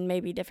part in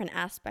maybe different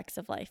aspects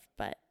of life,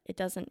 but it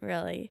doesn't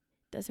really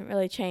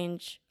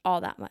change all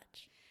that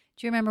much.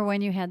 Do you remember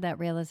when you had that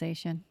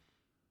realization?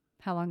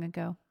 How long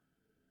ago?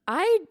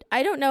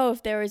 I don't know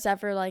if there was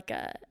ever like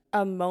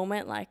a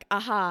moment like,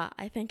 aha,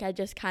 I think I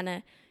just kind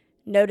of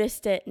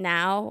noticed it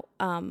now.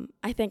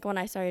 I think when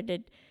I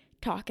started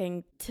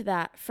talking to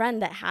that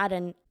friend that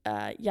had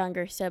a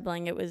younger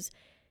sibling, it was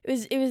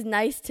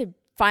nice to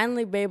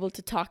finally be able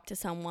to talk to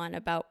someone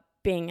about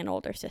being an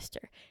older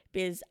sister,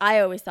 because I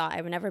always thought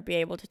I would never be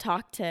able to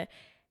talk to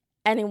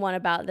anyone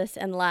about this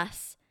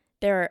unless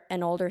they're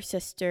an older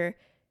sister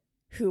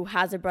who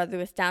has a brother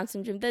with Down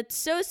syndrome. That's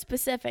so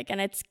specific, and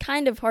it's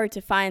kind of hard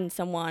to find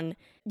someone.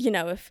 You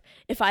know,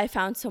 if I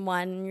found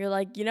someone and you're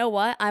like, you know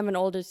what, I'm an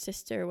older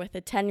sister with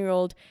a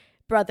 10-year-old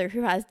brother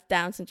who has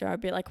Down syndrome,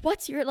 I'd be like,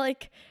 what's your,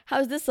 like,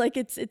 how's this? Like,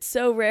 it's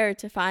so rare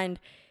to find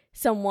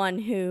someone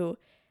who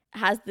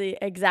has the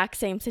exact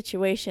same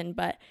situation,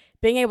 but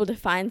being able to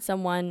find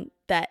someone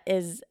that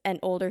is an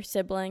older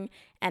sibling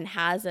and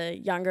has a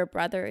younger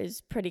brother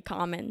is pretty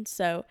common.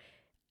 So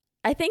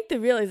I think the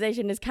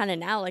realization is kind of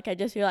now, like, I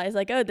just realized,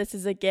 like, oh, this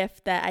is a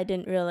gift that I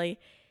didn't really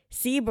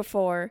see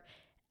before.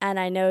 And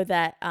I know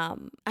that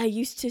I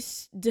used to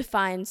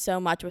define so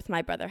much with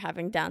my brother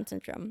having Down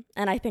syndrome.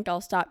 And I think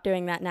I'll stop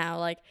doing that now.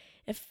 Like,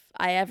 if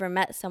I ever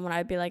met someone,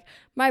 I'd be like,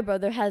 my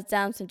brother has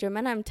Down syndrome,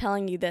 and I'm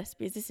telling you this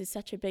because this is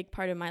such a big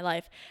part of my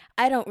life.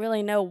 I don't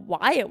really know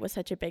why it was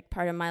such a big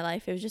part of my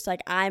life. It was just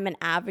like, I'm an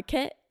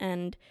advocate,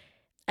 and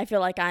I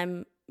feel like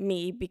I'm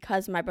me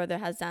because my brother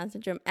has Down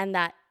syndrome. And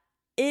that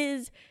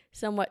is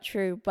somewhat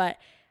true, but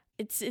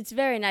it's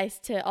very nice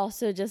to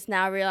also just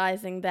now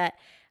realizing that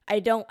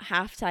I don't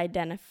have to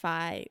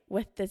identify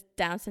with this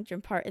Down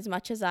syndrome part as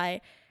much as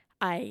I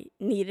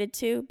needed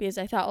to, because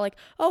I thought like,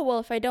 oh, well,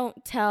 if I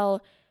don't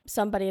tell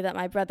somebody that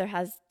my brother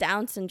has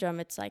Down syndrome,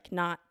 it's like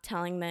not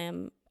telling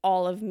them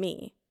all of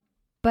me.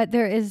 But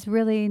there is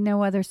really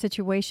no other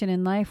situation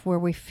in life where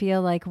we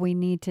feel like we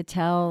need to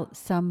tell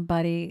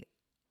somebody,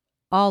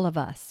 all of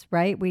us,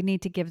 right? We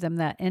need to give them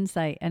that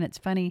insight. And it's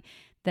funny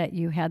that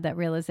you had that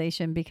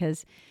realization,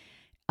 because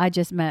I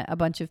just met a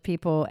bunch of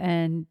people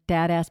and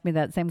Dad asked me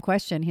that same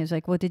question. He was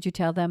like, well, did you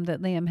tell them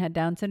that Liam had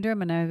Down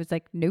syndrome? And I was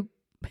like, nope.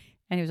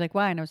 And he was like,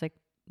 why? And I was like,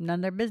 none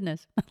of their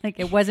business. Like,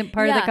 it wasn't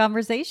part of the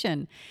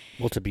conversation.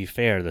 Well, to be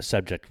fair, the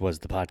subject was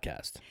the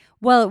podcast.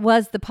 Well, it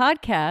was the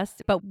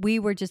podcast, but we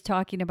were just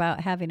talking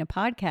about having a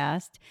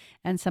podcast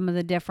and some of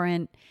the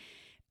different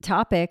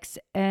topics.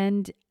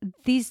 And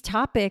these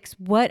topics,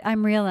 what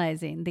I'm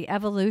realizing, the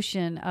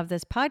evolution of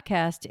this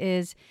podcast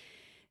is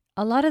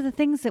a lot of the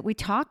things that we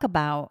talk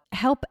about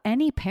help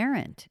any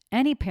parent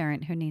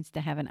who needs to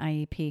have an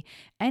IEP,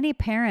 any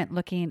parent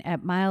looking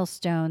at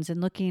milestones and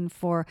looking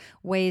for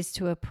ways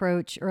to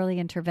approach early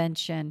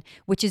intervention,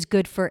 which is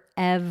good for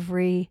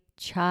every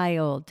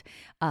child.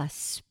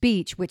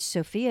 Speech, which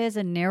Sophia is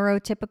a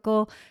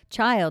neurotypical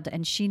child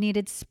and she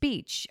needed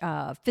speech,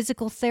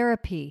 physical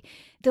therapy.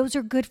 Those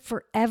are good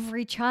for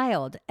every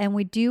child. And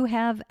we do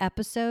have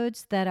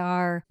episodes that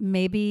are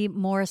maybe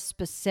more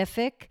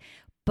specific,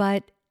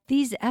 but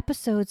these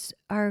episodes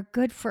are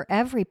good for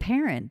every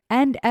parent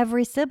and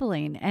every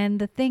sibling. And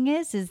the thing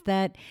is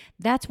that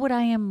that's what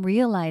I am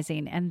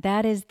realizing. And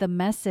that is the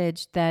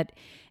message that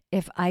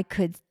if I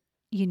could,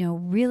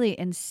 really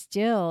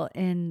instill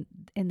in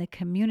the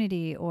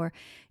community, or,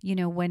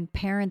 when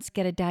parents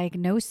get a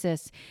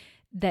diagnosis,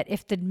 that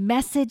if the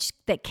message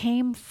that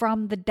came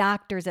from the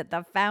doctors at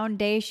the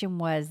foundation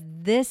was,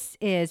 this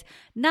is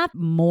not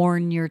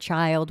mourn your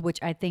child,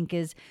 which I think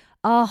is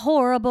a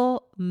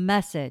horrible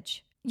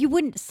message. You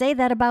wouldn't say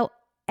that about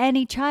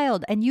any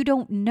child, and you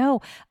don't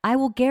know. I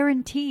will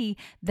guarantee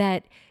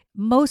that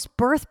most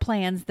birth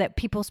plans that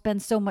people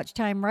spend so much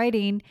time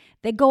writing,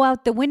 they go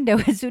out the window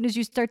as soon as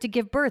you start to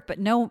give birth. But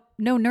no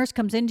nurse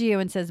comes into you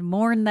and says,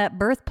 mourn that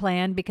birth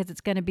plan because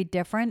it's going to be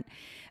different.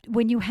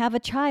 When you have a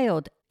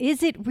child,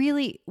 is it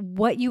really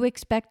what you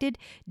expected?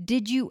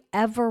 Did you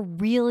ever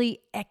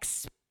really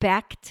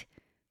expect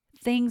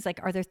things?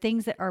 Like, are there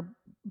things that are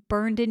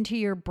burned into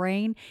your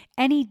brain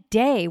any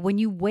day when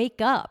you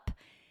wake up?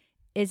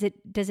 Does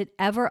it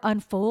ever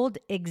unfold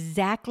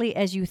exactly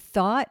as you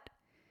thought?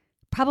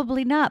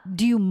 Probably not.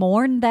 Do you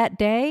mourn that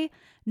day?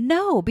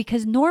 No,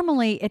 because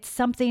normally it's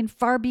something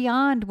far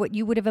beyond what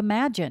you would have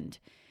imagined,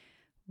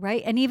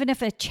 right? And even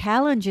if a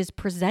challenge is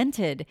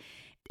presented,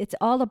 it's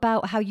all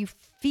about how you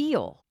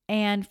feel.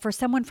 And for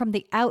someone from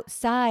the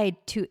outside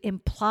to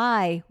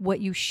imply what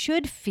you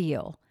should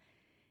feel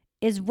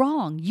is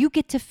wrong. You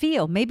get to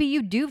feel. Maybe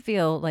you do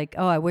feel like,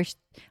 oh,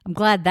 I'm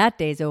glad that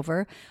day's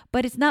over.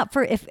 But it's not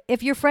for,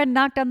 if your friend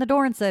knocked on the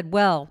door and said,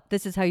 well,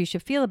 this is how you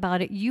should feel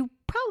about it, you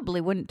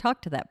probably wouldn't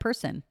talk to that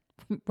person,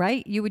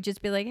 right? You would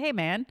just be like, hey,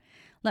 man,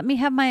 let me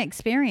have my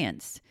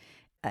experience.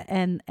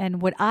 And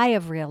what I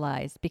have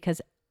realized,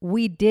 because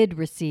we did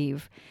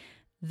receive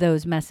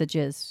those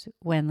messages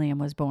when Liam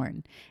was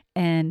born.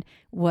 And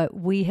what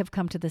we have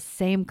come to the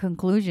same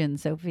conclusion,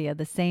 Sophia,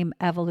 the same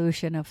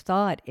evolution of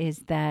thought, is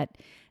that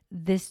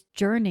this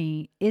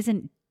journey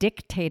isn't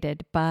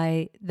dictated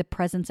by the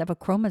presence of a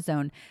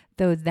chromosome,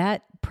 though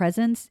that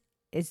presence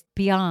is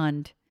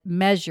beyond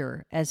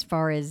measure as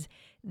far as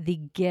the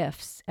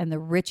gifts and the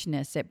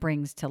richness it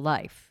brings to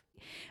life.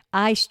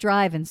 I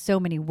strive in so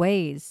many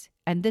ways,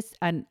 and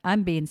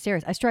I'm being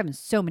serious, I strive in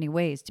so many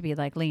ways to be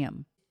like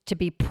Liam, to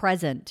be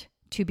present,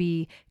 to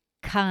be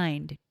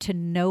kind, to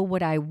know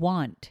what I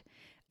want.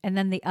 And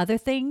then the other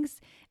things,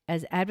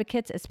 as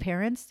advocates, as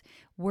parents,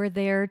 we're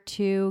there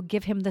to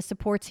give him the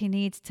supports he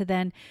needs to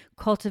then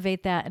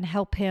cultivate that and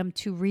help him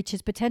to reach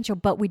his potential.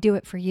 But we do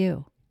it for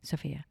you,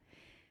 Sophia.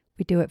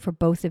 We do it for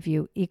both of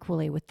you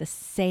equally with the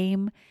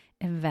same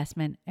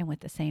investment and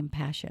with the same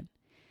passion.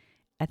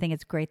 I think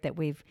it's great that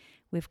we've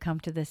come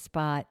to this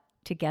spot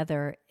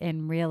together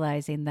in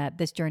realizing that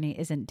this journey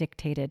isn't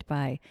dictated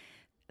by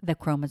the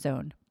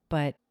chromosome,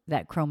 but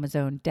that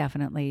chromosome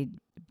definitely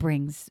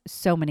brings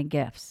so many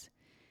gifts.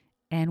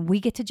 And we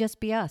get to just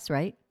be us,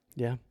 right?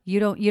 Yeah. You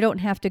don't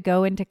have to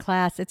go into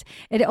class.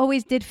 It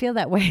always did feel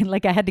that way.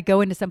 Like I had to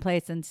go into some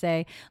place and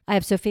say, I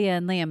have Sophia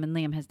and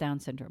Liam has Down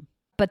syndrome.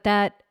 But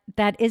that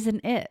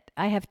isn't it.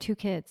 I have 2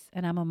 kids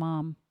and I'm a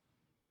mom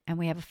and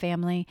we have a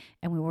family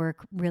and we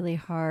work really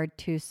hard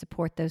to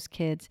support those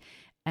kids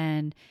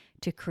and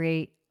to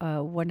create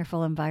a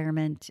wonderful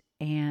environment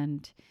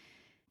and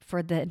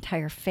for the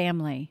entire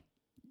family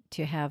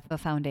to have a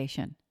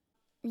foundation.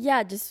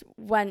 Yeah, just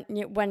when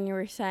you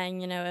were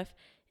saying,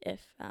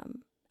 if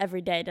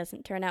every day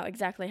doesn't turn out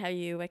exactly how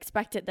you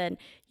expect it, then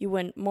you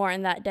wouldn't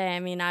mourn that day. I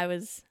mean, I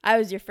was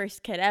your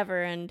first kid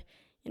ever, and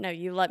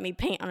you let me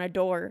paint on a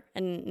door,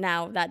 and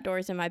now that door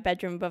is in my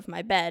bedroom above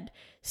my bed.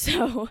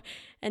 So,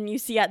 and you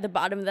see at the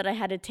bottom that I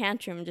had a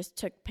tantrum, just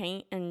took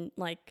paint and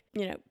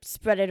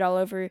spread it all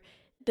over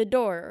the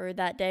door. Or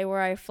that day where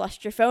I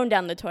flushed your phone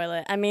down the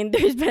toilet. I mean,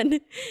 there's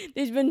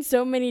been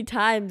so many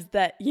times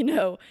that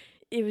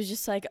it was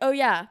just like, oh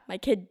yeah, my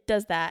kid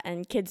does that,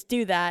 and kids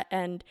do that,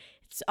 and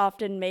it's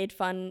often made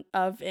fun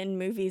of in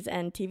movies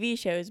and TV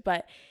shows.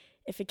 But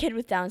if a kid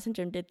with Down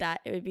syndrome did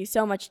that, it would be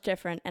so much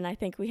different. And I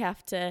think we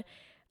have to,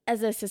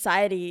 as a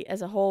society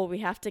as a whole, we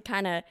have to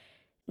kind of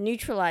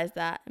neutralize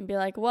that and be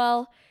like,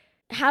 well,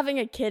 having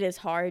a kid is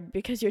hard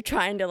because you're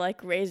trying to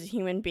raise a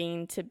human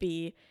being to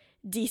be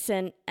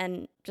decent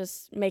and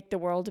just make the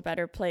world a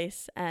better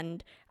place.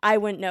 And I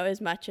wouldn't know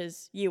as much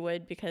as you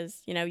would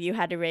because, you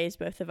had to raise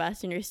both of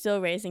us and you're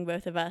still raising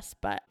both of us.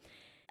 But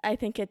I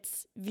think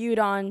it's viewed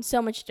on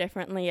so much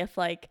differently. If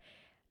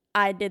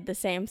I did the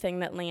same thing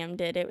that Liam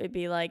did, it would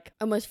be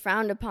almost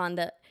frowned upon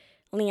that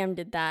Liam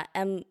did that.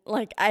 And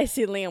I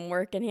see Liam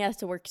work and he has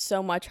to work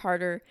so much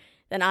harder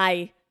than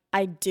I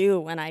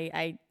do and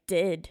I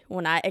did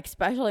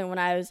especially when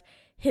I was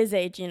his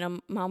age.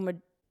 Mom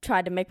would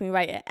try to make me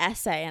write an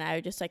essay and I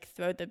would just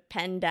throw the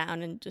pen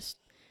down and just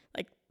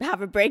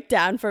have a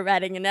breakdown for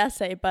writing an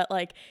essay. But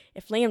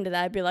if Liam did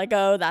that, I'd be like,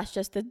 oh, that's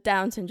just the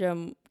Down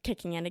syndrome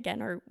kicking in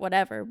again or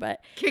whatever.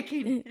 But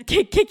kicking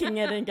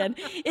it again.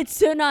 It's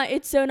so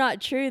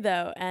not true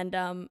though.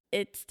 And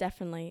it's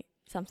definitely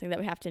something that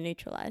we have to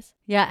neutralize.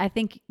 Yeah, I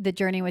think the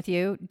journey with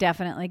you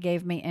definitely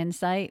gave me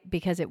insight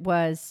because it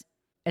was,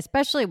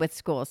 especially with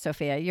school,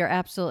 Sophia, you're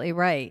absolutely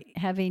right.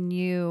 Having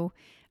you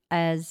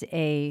as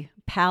a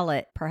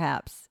palette,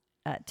 perhaps,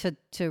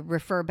 to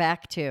refer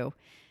back to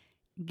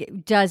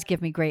does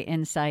give me great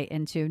insight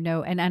into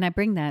and I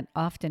bring that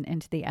often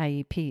into the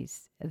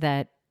IEPs,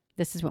 that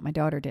this is what my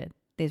daughter did.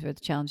 These were the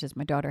challenges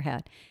my daughter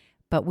had.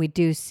 But we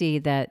do see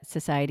that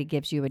society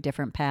gives you a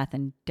different path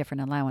and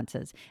different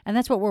allowances. And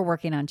that's what we're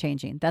working on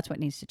changing. That's what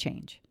needs to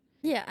change.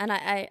 Yeah, and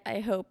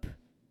I hope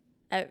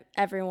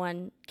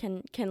everyone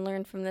can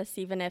learn from this,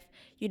 even if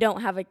you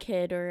don't have a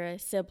kid or a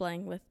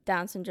sibling with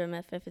Down syndrome,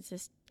 if it's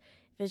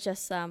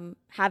just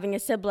having a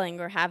sibling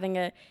or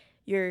having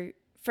your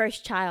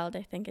first child.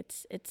 I think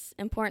it's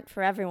important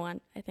for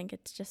everyone. I think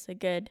it's just a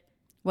good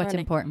What's learning.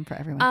 important for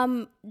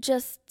everyone?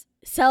 Just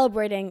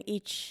celebrating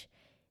each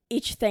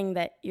thing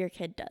that your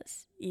kid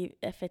does.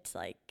 If it's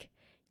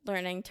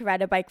learning to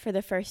ride a bike for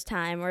the first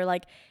time, or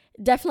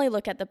definitely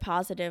look at the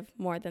positive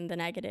more than the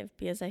negative,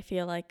 because I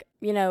feel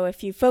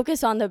if you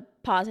focus on the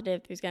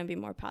positive, there's going to be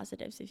more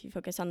positives. If you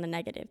focus on the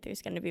negative,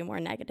 there's going to be more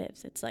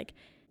negatives. It's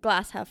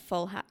glass half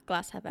full,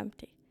 glass half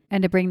empty.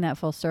 And to bring that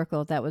full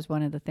circle, that was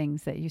one of the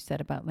things that you said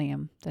about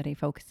Liam, that he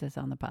focuses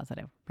on the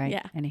positive, right?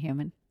 Yeah. In a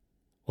human.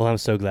 Well, I'm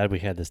so glad we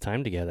had this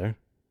time together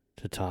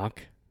to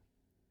talk.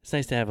 It's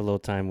nice to have a little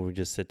time where we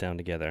just sit down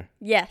together.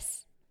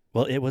 Yes.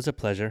 Well, it was a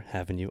pleasure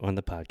having you on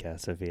the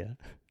podcast, Sophia.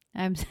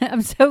 I'm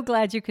so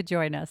glad you could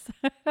join us.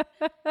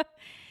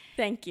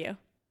 Thank you.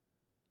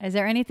 Is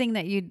there anything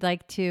that you'd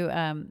like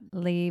to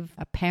leave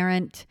a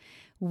parent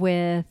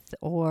with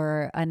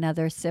or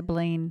another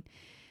sibling?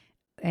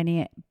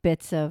 Any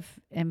bits of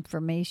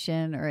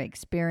information or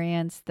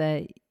experience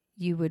that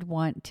you would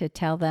want to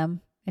tell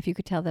them, if you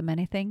could tell them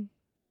anything?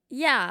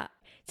 Yeah,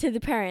 to the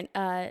parent,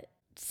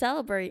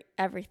 celebrate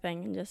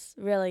everything and just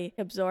really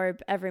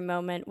absorb every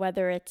moment,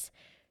 whether it's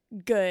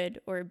good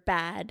or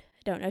bad.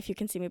 I don't know if you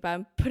can see me, but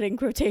I'm putting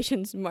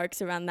quotations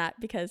marks around that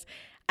because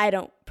I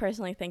don't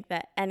personally think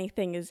that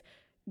anything is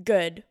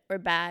good or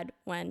bad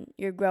when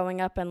you're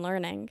growing up and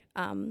learning.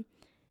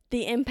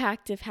 The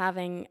impact of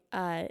having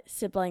a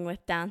sibling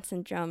with Down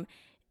syndrome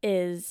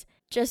is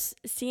just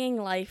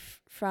seeing life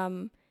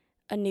from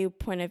a new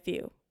point of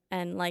view.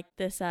 And like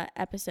this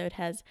episode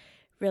has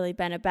really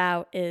been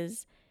about,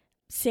 is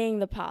seeing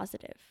the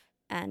positive.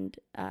 And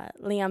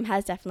Liam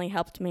has definitely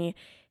helped me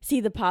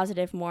see the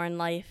positive more in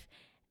life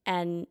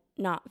and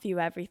not view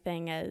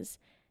everything as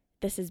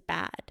this is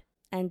bad,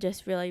 and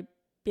just really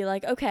be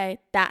like, okay,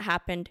 that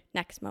happened,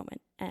 next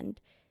moment. And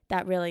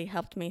that really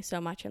helped me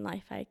so much in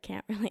life. I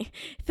can't really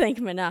thank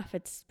him enough.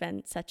 It's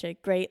been such a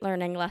great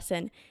learning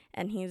lesson,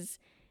 and he's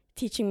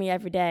teaching me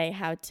every day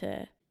how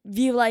to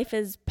view life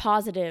as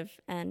positive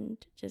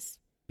and just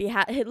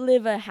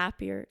live a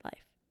happier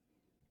life.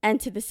 And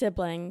to the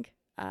sibling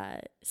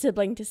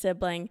to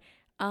sibling,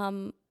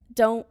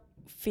 don't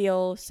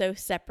feel so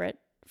separate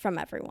from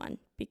everyone,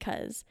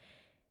 because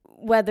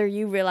whether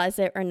you realize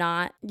it or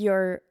not,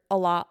 you're a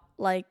lot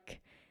like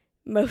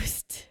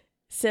most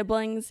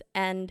siblings,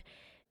 and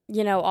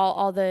you know,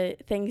 all the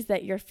things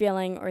that you're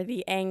feeling, or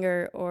the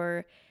anger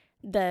or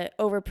the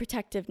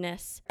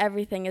overprotectiveness,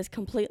 everything is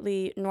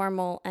completely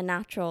normal and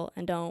natural.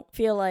 And don't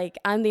feel like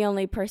I'm the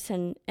only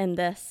person in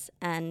this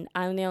and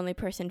I'm the only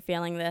person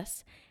feeling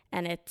this,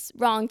 and it's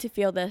wrong to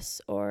feel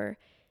this, or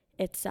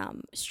it's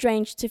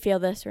strange to feel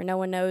this, or no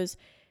one knows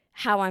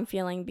how I'm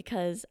feeling,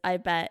 because I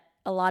bet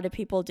a lot of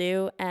people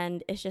do,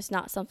 and it's just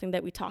not something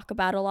that we talk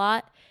about a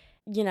lot.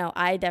 You know,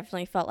 I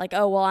definitely felt like,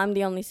 oh, well, I'm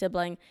the only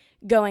sibling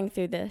going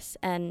through this,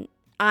 and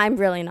I'm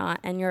really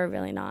not, and you're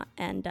really not.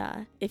 And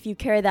if you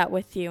carry that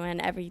with you, and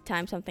every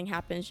time something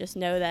happens, just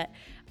know that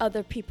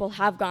other people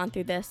have gone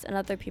through this, and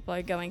other people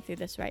are going through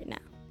this right now.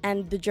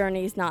 And the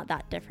journey is not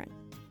that different,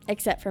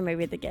 except for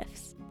maybe the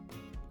gifts.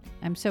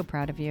 I'm so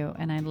proud of you,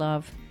 and I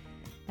love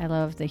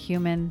the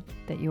human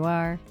that you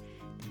are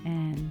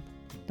and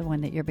the one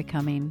that you're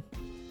becoming.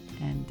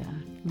 And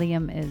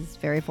Liam is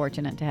very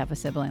fortunate to have a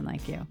sibling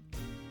like you.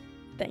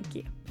 Thank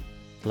you.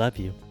 Love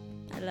you.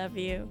 I love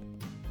you.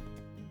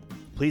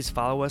 Please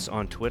follow us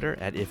on Twitter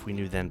at If We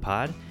Knew Then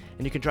Pod,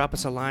 and you can drop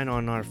us a line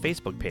on our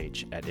Facebook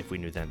page at If We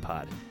Knew Then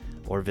Pod,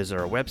 or visit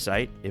our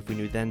website,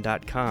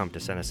 ifweknewthen.com, to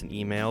send us an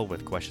email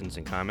with questions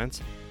and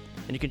comments.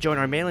 And you can join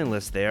our mailing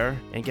list there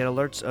and get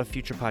alerts of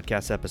future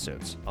podcast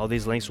episodes. All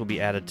these links will be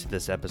added to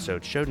this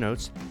episode's show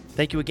notes.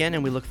 Thank you again,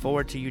 and we look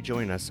forward to you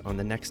joining us on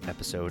the next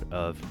episode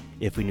of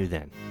If We Knew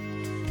Then.